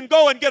 You can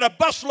go and get a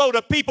busload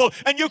of people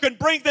and you can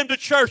bring them to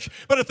church,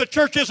 but if the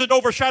church isn't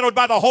overshadowed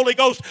by the Holy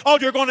Ghost, all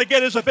you're going to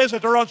get is a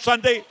visitor on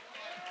Sunday.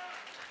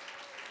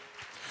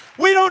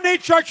 We don't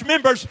need church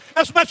members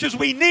as much as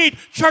we need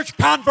church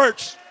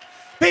converts.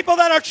 People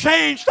that are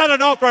changed at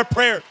an altar of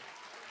prayer.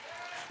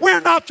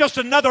 We're not just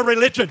another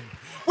religion.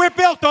 We're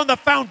built on the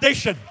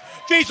foundation.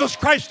 Jesus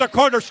Christ, the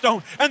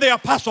cornerstone, and the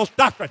apostles'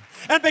 doctrine.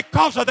 And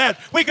because of that,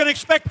 we can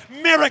expect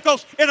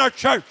miracles in our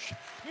church.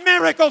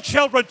 Miracle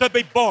children to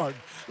be born.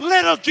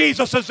 Little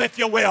Jesuses, if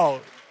you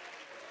will.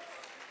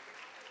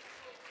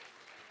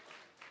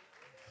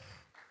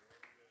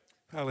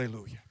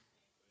 Hallelujah.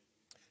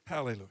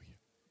 Hallelujah.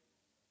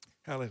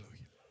 Hallelujah.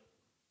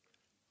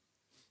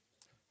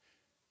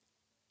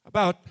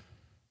 About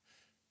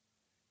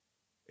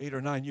 8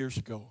 or 9 years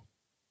ago,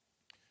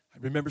 I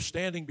remember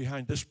standing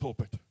behind this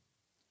pulpit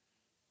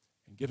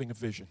and giving a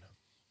vision.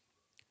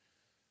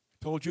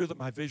 I told you that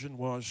my vision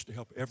was to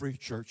help every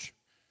church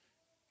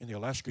in the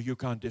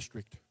Alaska-Yukon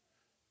district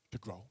to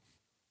grow.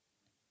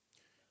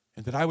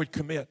 And that I would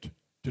commit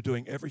to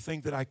doing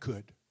everything that I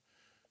could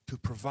to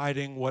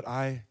providing what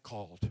I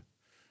called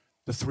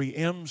the 3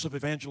 M's of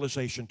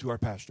evangelization to our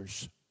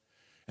pastors.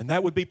 And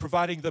that would be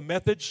providing the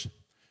methods,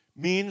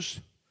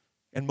 means,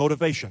 and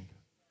motivation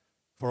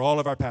for all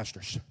of our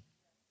pastors.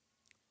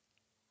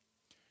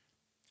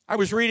 I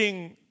was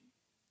reading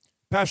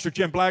Pastor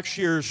Jim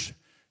Blackshear's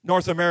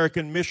North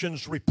American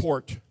Missions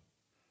Report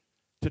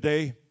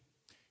today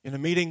in a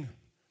meeting,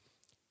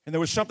 and there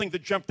was something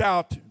that jumped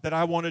out that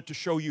I wanted to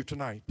show you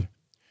tonight.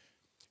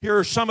 Here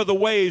are some of the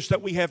ways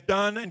that we have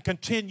done and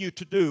continue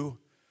to do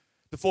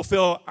to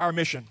fulfill our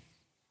mission.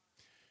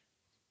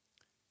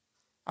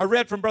 I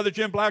read from Brother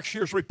Jim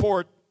Blackshear's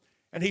report,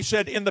 and he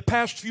said, in the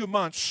past few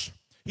months,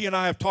 he and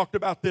I have talked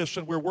about this,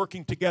 and we're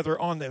working together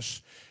on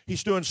this.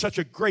 He's doing such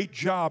a great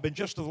job in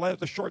just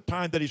the short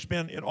time that he's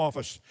been in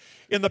office.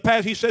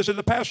 He says, in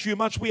the past few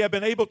months, we have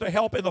been able to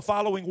help in the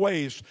following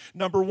ways.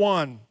 Number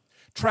 1,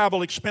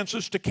 travel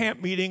expenses to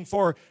camp meeting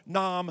for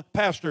NAM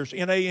pastors,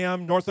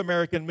 NAM, North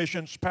American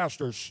Missions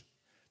pastors.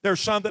 There's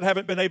some that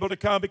haven't been able to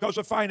come because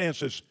of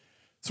finances.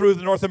 Through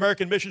the North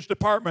American Missions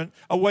Department,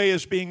 a way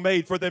is being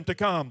made for them to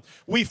come.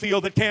 We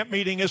feel that camp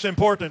meeting is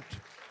important.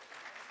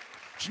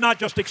 It's not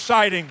just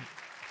exciting.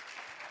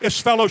 It's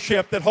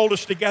fellowship that hold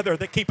us together,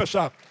 that keep us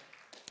up.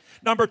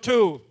 Number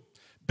 2,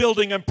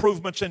 building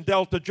improvements in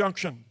Delta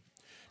Junction.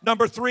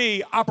 Number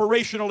 3,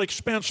 operational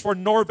expense for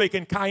Norvik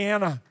and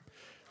Kayana.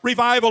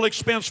 Revival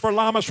expense for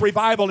Lammas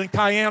Revival in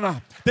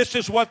Kayana. This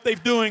is what they're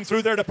doing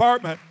through their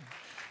department.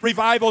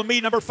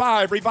 Number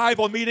 5,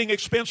 revival meeting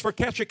expense for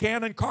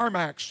Ketchikan and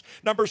Carmax.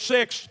 Number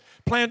 6,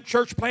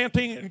 church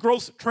planting and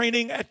growth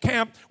training at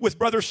camp with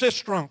Brother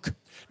Sistrunk.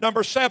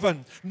 Number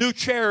 7, new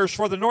chairs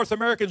for the North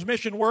Americans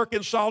mission work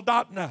in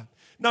Soldotna.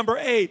 Number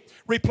 8,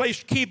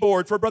 replaced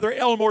keyboard for Brother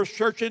Elmore's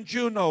church in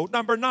Juneau.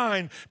 Number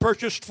 9,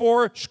 purchased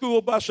 4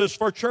 school buses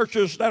for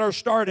churches that are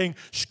starting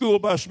school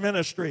bus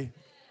ministry.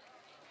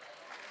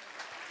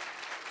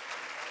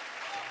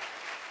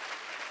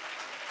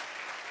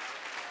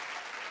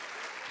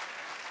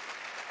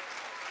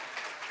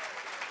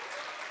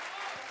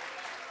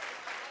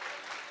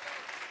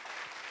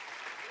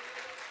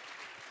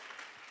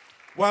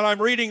 While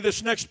I'm reading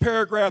this next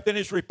paragraph in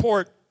his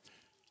report,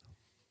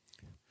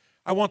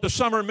 I want the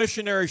summer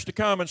missionaries to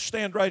come and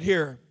stand right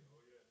here.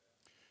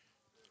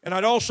 And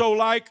I'd also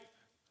like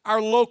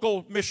our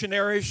local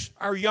missionaries,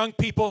 our young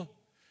people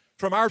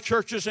from our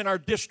churches in our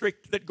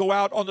district that go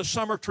out on the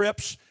summer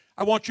trips.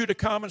 I want you to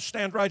come and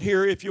stand right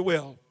here if you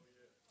will.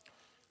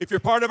 If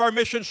you're part of our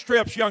mission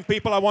trips, young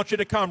people, I want you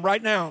to come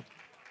right now.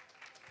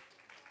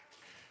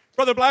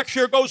 Brother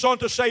Blackshear goes on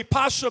to say,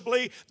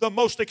 possibly the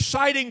most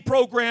exciting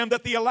program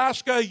that the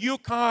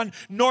Alaska-Yukon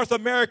North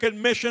American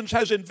Missions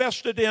has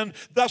invested in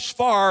thus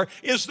far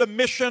is the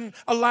Mission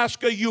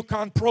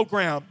Alaska-Yukon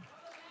program.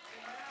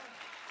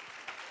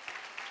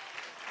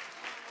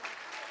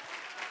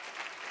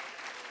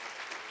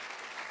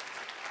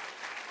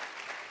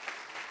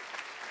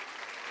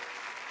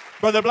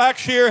 Brother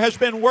Blackshear has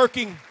been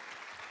working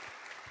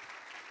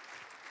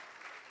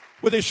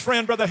with his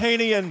friend, Brother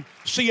Haney, and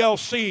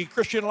CLC,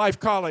 Christian Life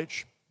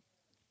College.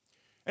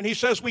 And he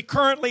says, we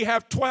currently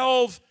have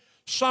 12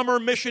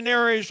 summer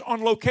missionaries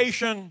on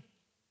location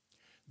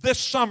this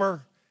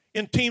summer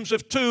in teams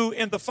of 2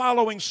 in the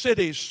following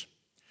cities: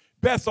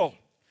 Bethel,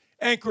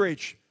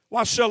 Anchorage,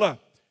 Wasilla,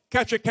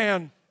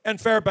 Ketchikan, and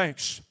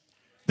Fairbanks.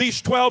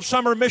 These 12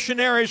 summer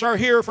missionaries are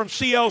here from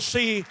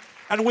CLC,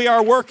 and we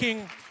are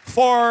working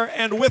for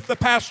and with the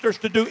pastors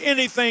to do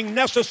anything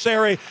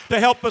necessary to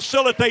help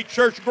facilitate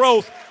church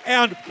growth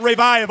and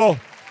revival.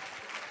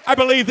 I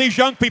believe these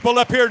young people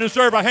up here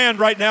deserve a hand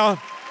right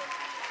now.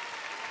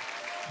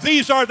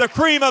 These are the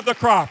cream of the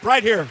crop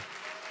right here.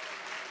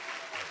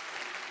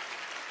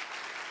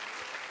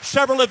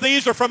 Several of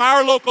these are from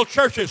our local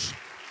churches.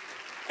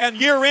 And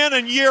year in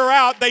and year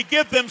out, they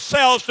give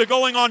themselves to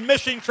going on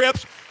mission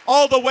trips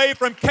all the way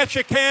from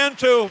Ketchikan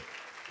to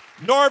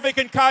Norvik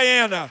and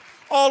Kayana,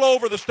 all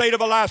over the state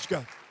of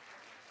Alaska.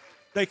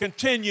 They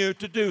continue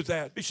to do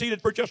that. Be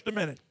seated for just a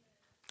minute.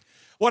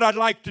 What I'd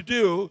like to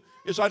do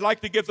is I'd like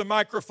to give the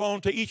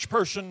microphone to each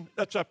person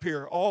that's up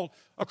here, all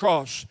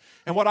across.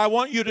 And what I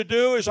want you to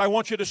do is I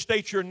want you to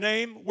state your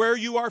name, where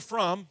you are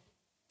from,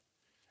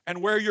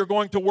 and where you're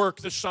going to work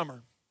this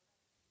summer.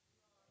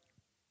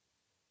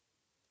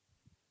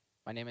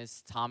 My name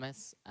is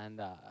Thomas,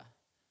 and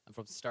I'm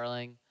from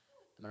Sterling.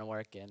 I'm going to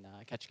work in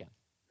Ketchikan.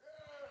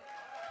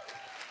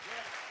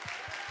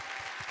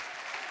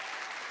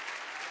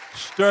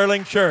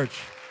 Sterling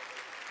Church.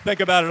 Think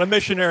about it, a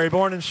missionary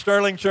born in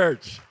Sterling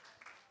Church.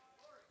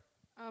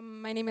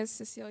 My name is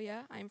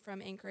Cecilia. I'm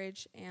from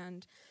Anchorage,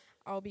 and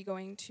I'll be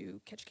going to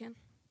Ketchikan.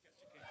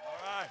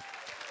 All right.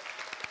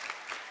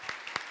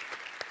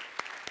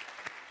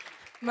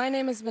 My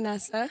name is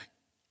Vanessa.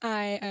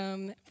 I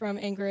am from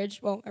Anchorage,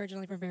 well,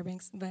 originally from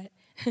Fairbanks, but,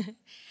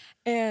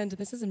 and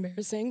this is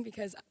embarrassing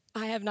because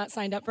I have not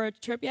signed up for a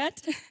trip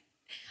yet.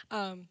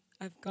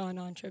 I've gone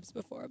on trips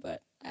before,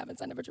 but I haven't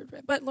signed up for a trip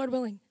yet. But Lord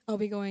willing, I'll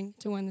be going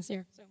to one this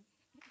year. So.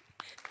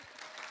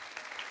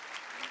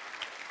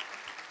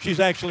 She's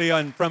actually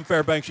from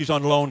Fairbanks. She's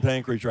on loan to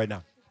Anchorage right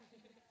now.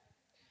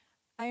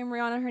 I am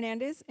Rihanna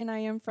Hernandez, and I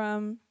am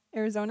from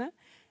Arizona,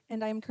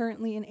 and I am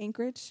currently in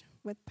Anchorage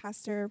with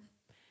Pastor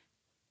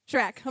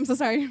Shrek. I'm so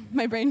sorry,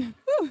 my brain.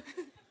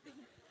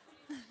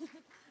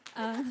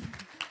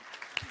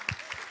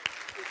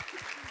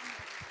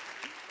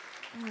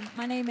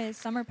 My name is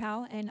Summer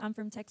Powell, and I'm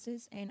from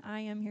Texas, and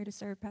I am here to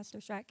serve Pastor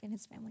Shrek and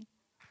his family.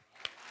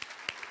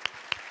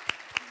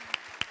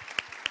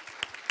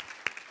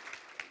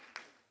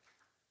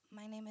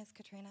 My name is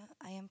Katrina.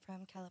 I am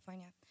from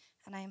California,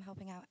 and I am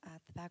helping out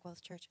at the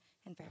Bagwells Church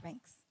in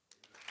Fairbanks.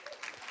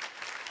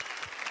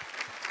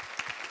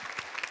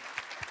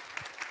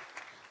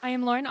 I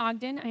am Lauren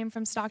Ogden. I am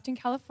from Stockton,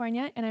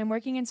 California, and I am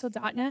working in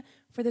Soldotna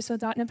for the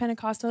Soldotna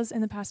Pentecostals,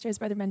 and the pastor is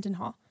Brother Benton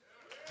Hall.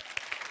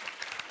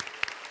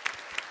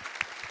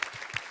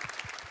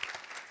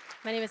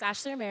 My name is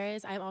Ashley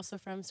Ramirez. I'm also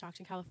from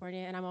Stockton,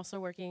 California, and I'm also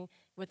working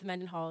with the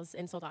Mendenhalls Halls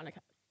in Soldotna,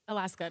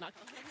 Alaska.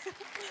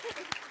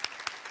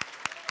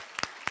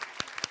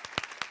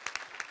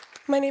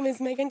 My name is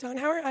Megan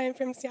Donhauer. I am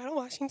from Seattle,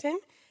 Washington,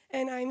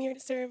 and I'm here to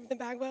serve the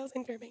Bagwells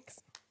in Fairbanks.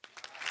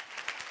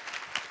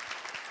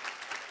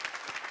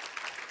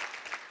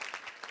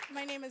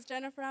 My name is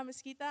Jennifer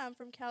Amasquita. I'm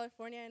from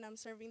California, and I'm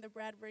serving the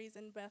Bradburys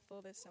in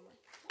Bethel this summer.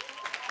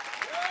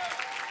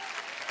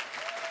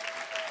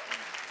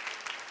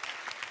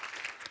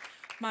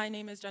 My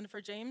name is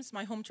Jennifer James.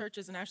 My home church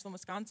is in Ashland,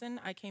 Wisconsin.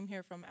 I came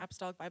here from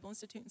Apostolic Bible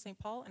Institute in St.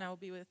 Paul, and I will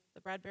be with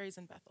the Bradburys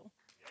in Bethel.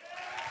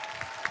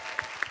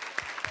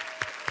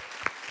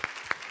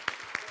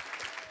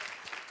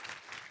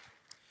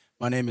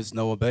 My name is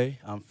Noah Bay.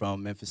 I'm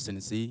from Memphis,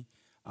 Tennessee.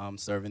 I'm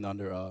serving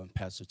under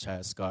Pastor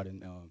Chad Scott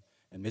and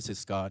Mrs.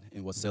 Scott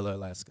in Wasilla,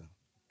 Alaska.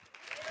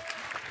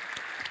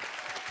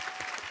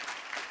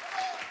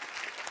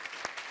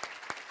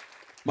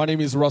 My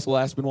name is Russell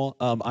Aspinwall.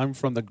 I'm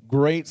from the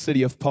great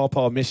city of Paw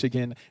Paw,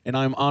 Michigan, and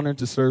I'm honored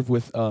to serve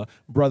with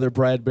Brother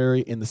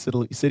Bradbury in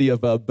the city of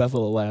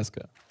Bethel,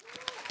 Alaska.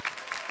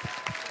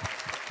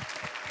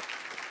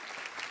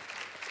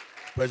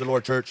 Praise the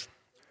Lord, church.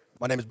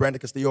 My name is Brandon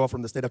Castillo. I'm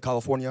from the state of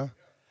California.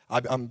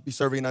 I'm be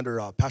serving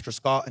under Pastor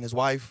Scott and his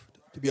wife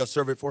to be a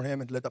servant for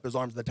him and to lift up his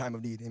arms in the time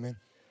of need. Amen.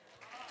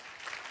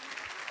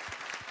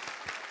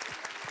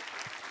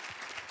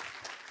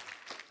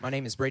 My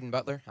name is Braden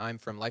Butler. I'm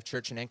from Life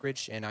Church in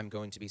Anchorage, and I'm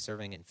going to be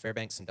serving in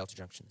Fairbanks and Delta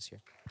Junction this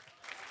year.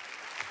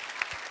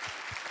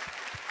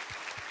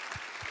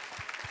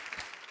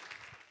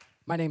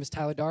 My name is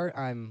Tyler Dart.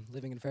 I'm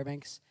living in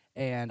Fairbanks,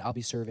 and I'll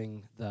be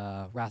serving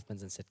the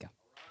Rathmans in Sitka.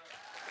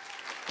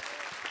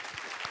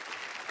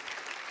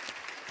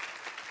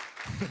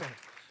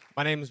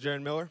 My name is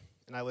Jaron Miller,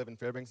 and I live in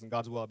Fairbanks, and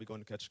God's will, I'll be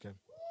going to Ketchikan.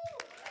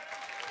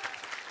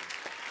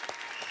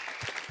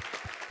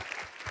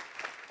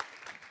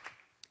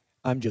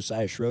 I'm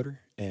Josiah Schroeder,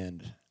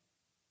 and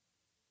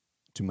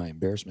to my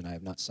embarrassment, I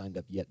have not signed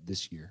up yet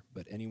this year,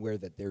 but anywhere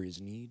that there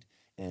is need,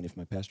 and if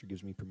my pastor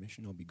gives me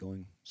permission, I'll be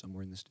going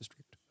somewhere in this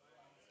district.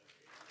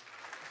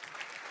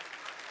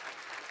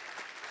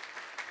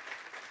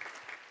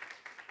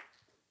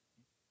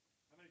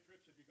 How many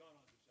trips have you gone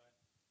on, Josiah?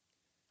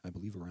 I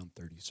believe around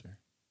 30, sir.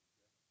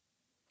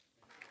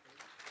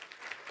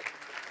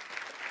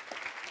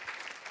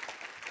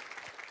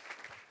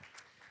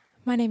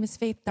 My name is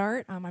Faith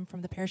Dart. I'm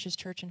from the Parish's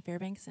Church in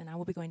Fairbanks, and I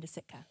will be going to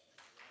Sitka.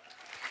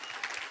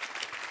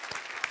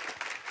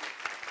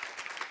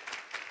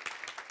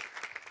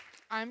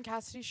 I'm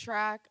Cassidy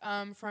Schrack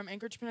from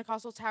Anchorage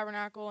Pentecostal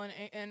Tabernacle in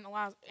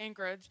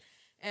Anchorage,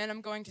 and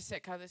I'm going to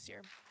Sitka this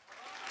year.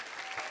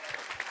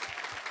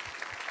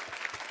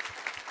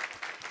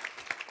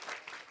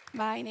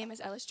 My name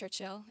is Ellis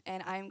Churchill,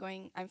 and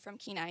I'm from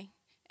Kenai,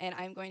 and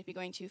I'm going to be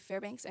going to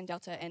Fairbanks and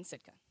Delta and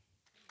Sitka.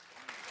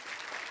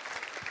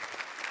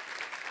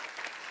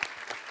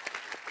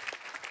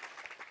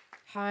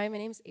 Hi, my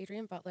name is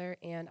Adrienne Butler,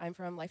 and I'm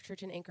from Life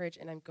Church in Anchorage,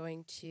 and I'm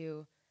going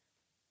to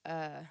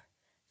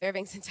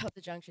Fairbanks and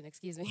Delta Junction,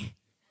 excuse me.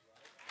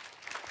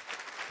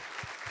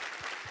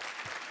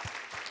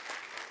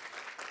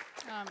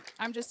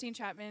 I'm Justine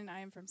Chapman.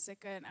 I am from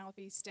Sitka, and I'll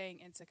be staying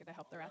in Sitka to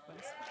help the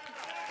Rathbunds.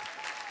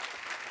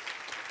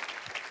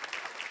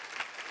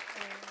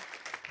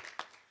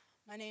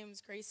 My name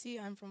is Gracie.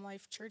 I'm from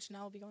Life Church, and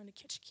I'll be going to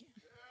Ketchikan.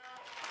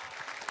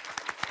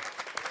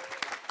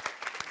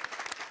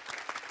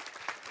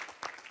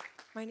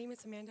 My name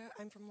is Amanda.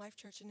 I'm from Life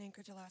Church in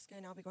Anchorage, Alaska,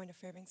 and I'll be going to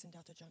Fairbanks and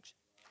Delta Junction.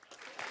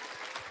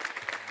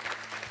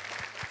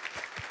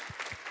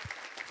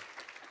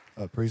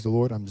 Praise the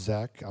Lord. I'm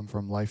Zach. I'm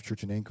from Life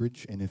Church in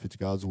Anchorage, and if it's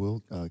God's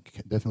will,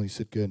 definitely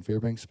Sitka and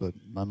Fairbanks, but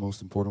my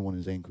most important one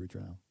is Anchorage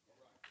right now.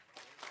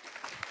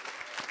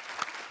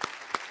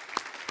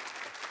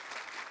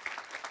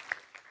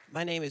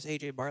 My name is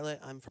AJ Bartlett.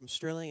 I'm from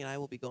Sterling, and I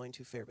will be going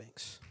to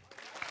Fairbanks.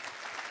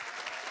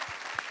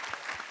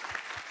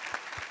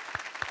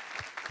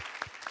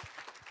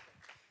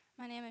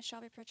 My name is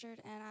Shelby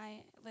Pritchard, and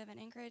I live in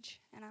Anchorage,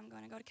 and I'm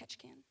going to go to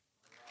Ketchikan.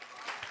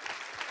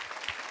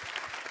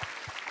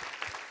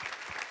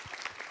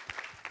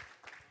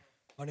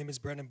 My name is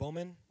Brandon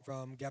Bowman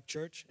from Gap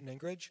Church in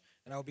Anchorage,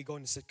 and I will be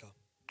going to Sitka.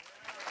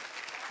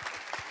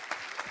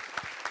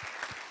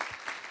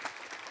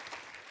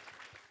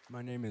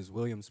 My name is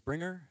William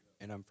Springer,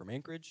 and I'm from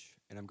Anchorage,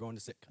 and I'm going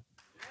to Sitka.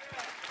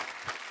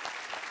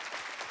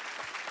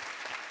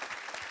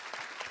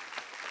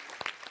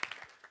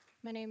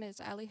 My name is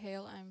Allie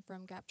Hale. I'm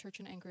from Gap Church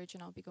in Anchorage,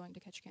 and I'll be going to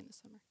Ketchikan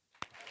this summer.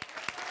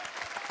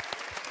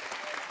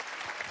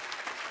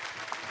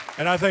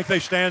 And I think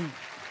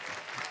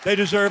they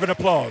deserve an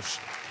applause.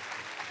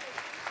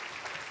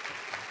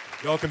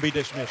 Y'all can be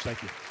dismissed.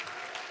 Thank you.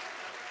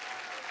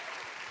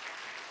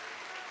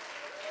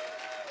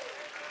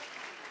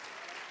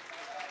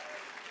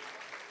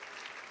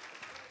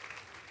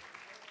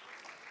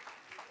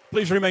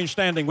 Please remain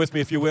standing with me,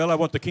 if you will. I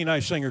want the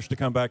Kenai singers to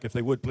come back, if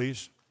they would,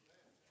 please.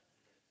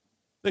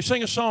 They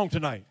sing a song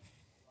tonight,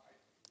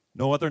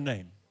 No Other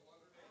Name.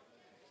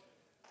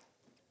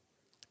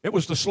 It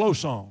was the slow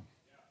song.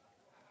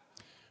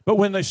 But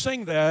when they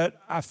sing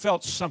that, I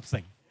felt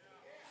something.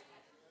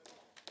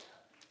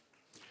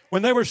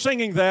 When they were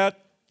singing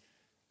that,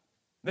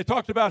 they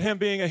talked about him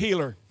being a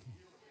healer.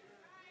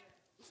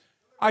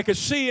 I could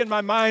see in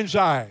my mind's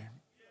eye.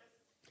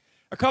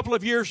 A couple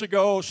of years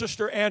ago,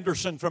 Sister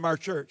Anderson from our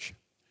church,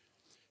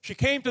 she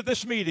came to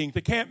this meeting,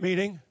 the camp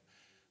meeting,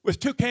 with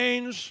 2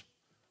 canes,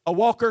 a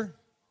walker,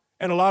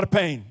 and a lot of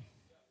pain.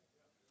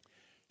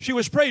 She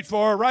was prayed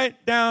for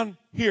right down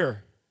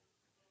here.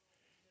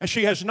 And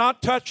she has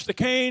not touched the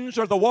canes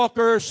or the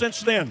walker since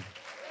then.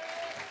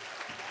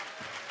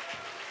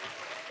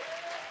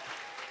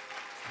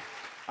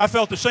 I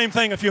felt the same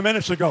thing a few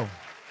minutes ago.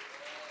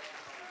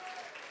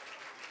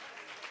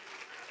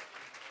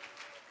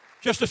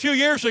 Just a few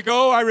years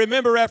ago, I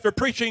remember after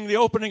preaching the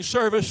opening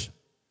service,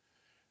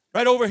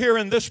 right over here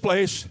in this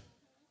place,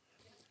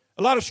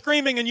 a lot of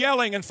screaming and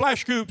yelling and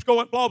flash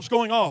bulbs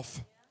going off.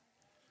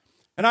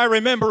 And I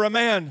remember a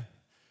man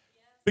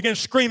began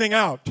screaming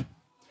out,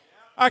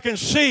 I can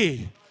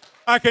see,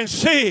 I can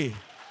see,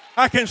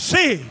 I can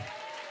see.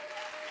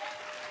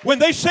 When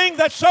they sing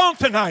that song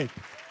tonight,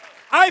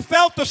 I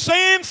felt the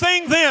same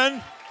thing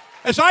then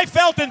as I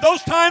felt in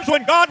those times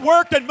when God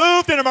worked and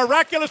moved in a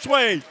miraculous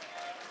way.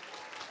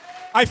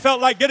 I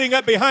felt like getting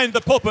up behind the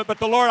pulpit, but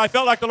I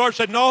felt like the Lord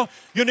said, no,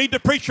 you need to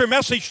preach your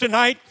message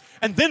tonight,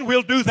 and then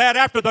we'll do that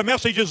after the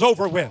message is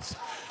over with.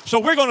 So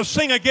we're going to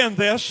sing again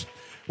this.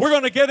 We're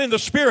going to get in the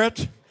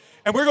Spirit,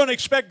 and we're going to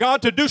expect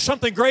God to do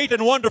something great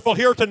and wonderful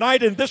here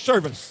tonight in this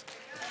service.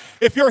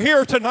 If you're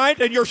here tonight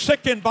and you're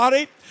sick in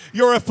body,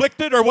 you're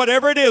afflicted, or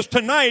whatever it is,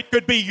 tonight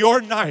could be your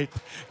night.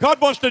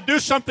 God wants to do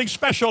something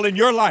special in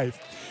your life.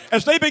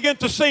 As they begin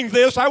to sing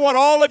this, I want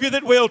all of you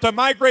that will to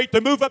migrate,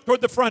 to move up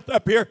toward the front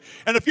up here.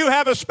 And if you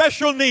have a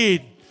special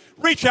need,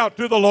 reach out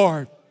to the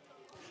Lord.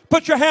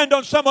 Put your hand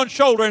on someone's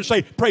shoulder and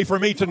say, pray for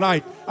me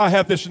tonight. I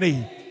have this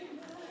need.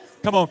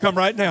 Come on, come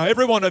right now.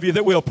 Every one of you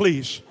that will,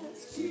 please.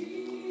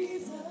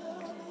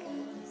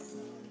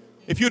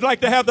 If you'd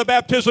like to have the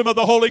baptism of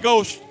the Holy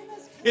Ghost,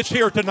 it's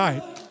here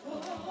tonight.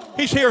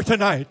 He's here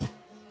tonight.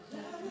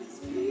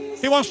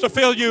 He wants to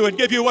fill you and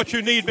give you what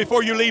you need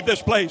before you leave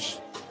this place.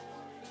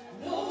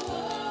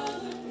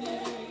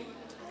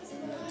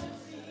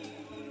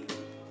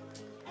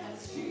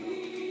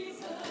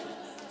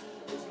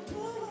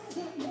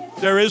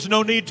 There is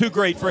no need too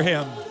great for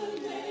him.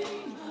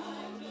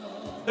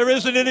 There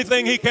isn't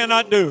anything he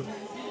cannot do.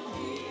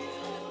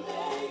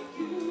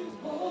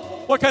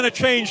 What kind of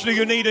change do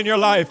you need in your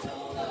life?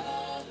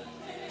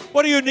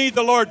 What do you need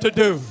the Lord to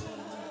do?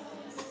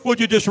 Would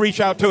you just reach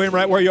out to him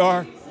right where you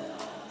are?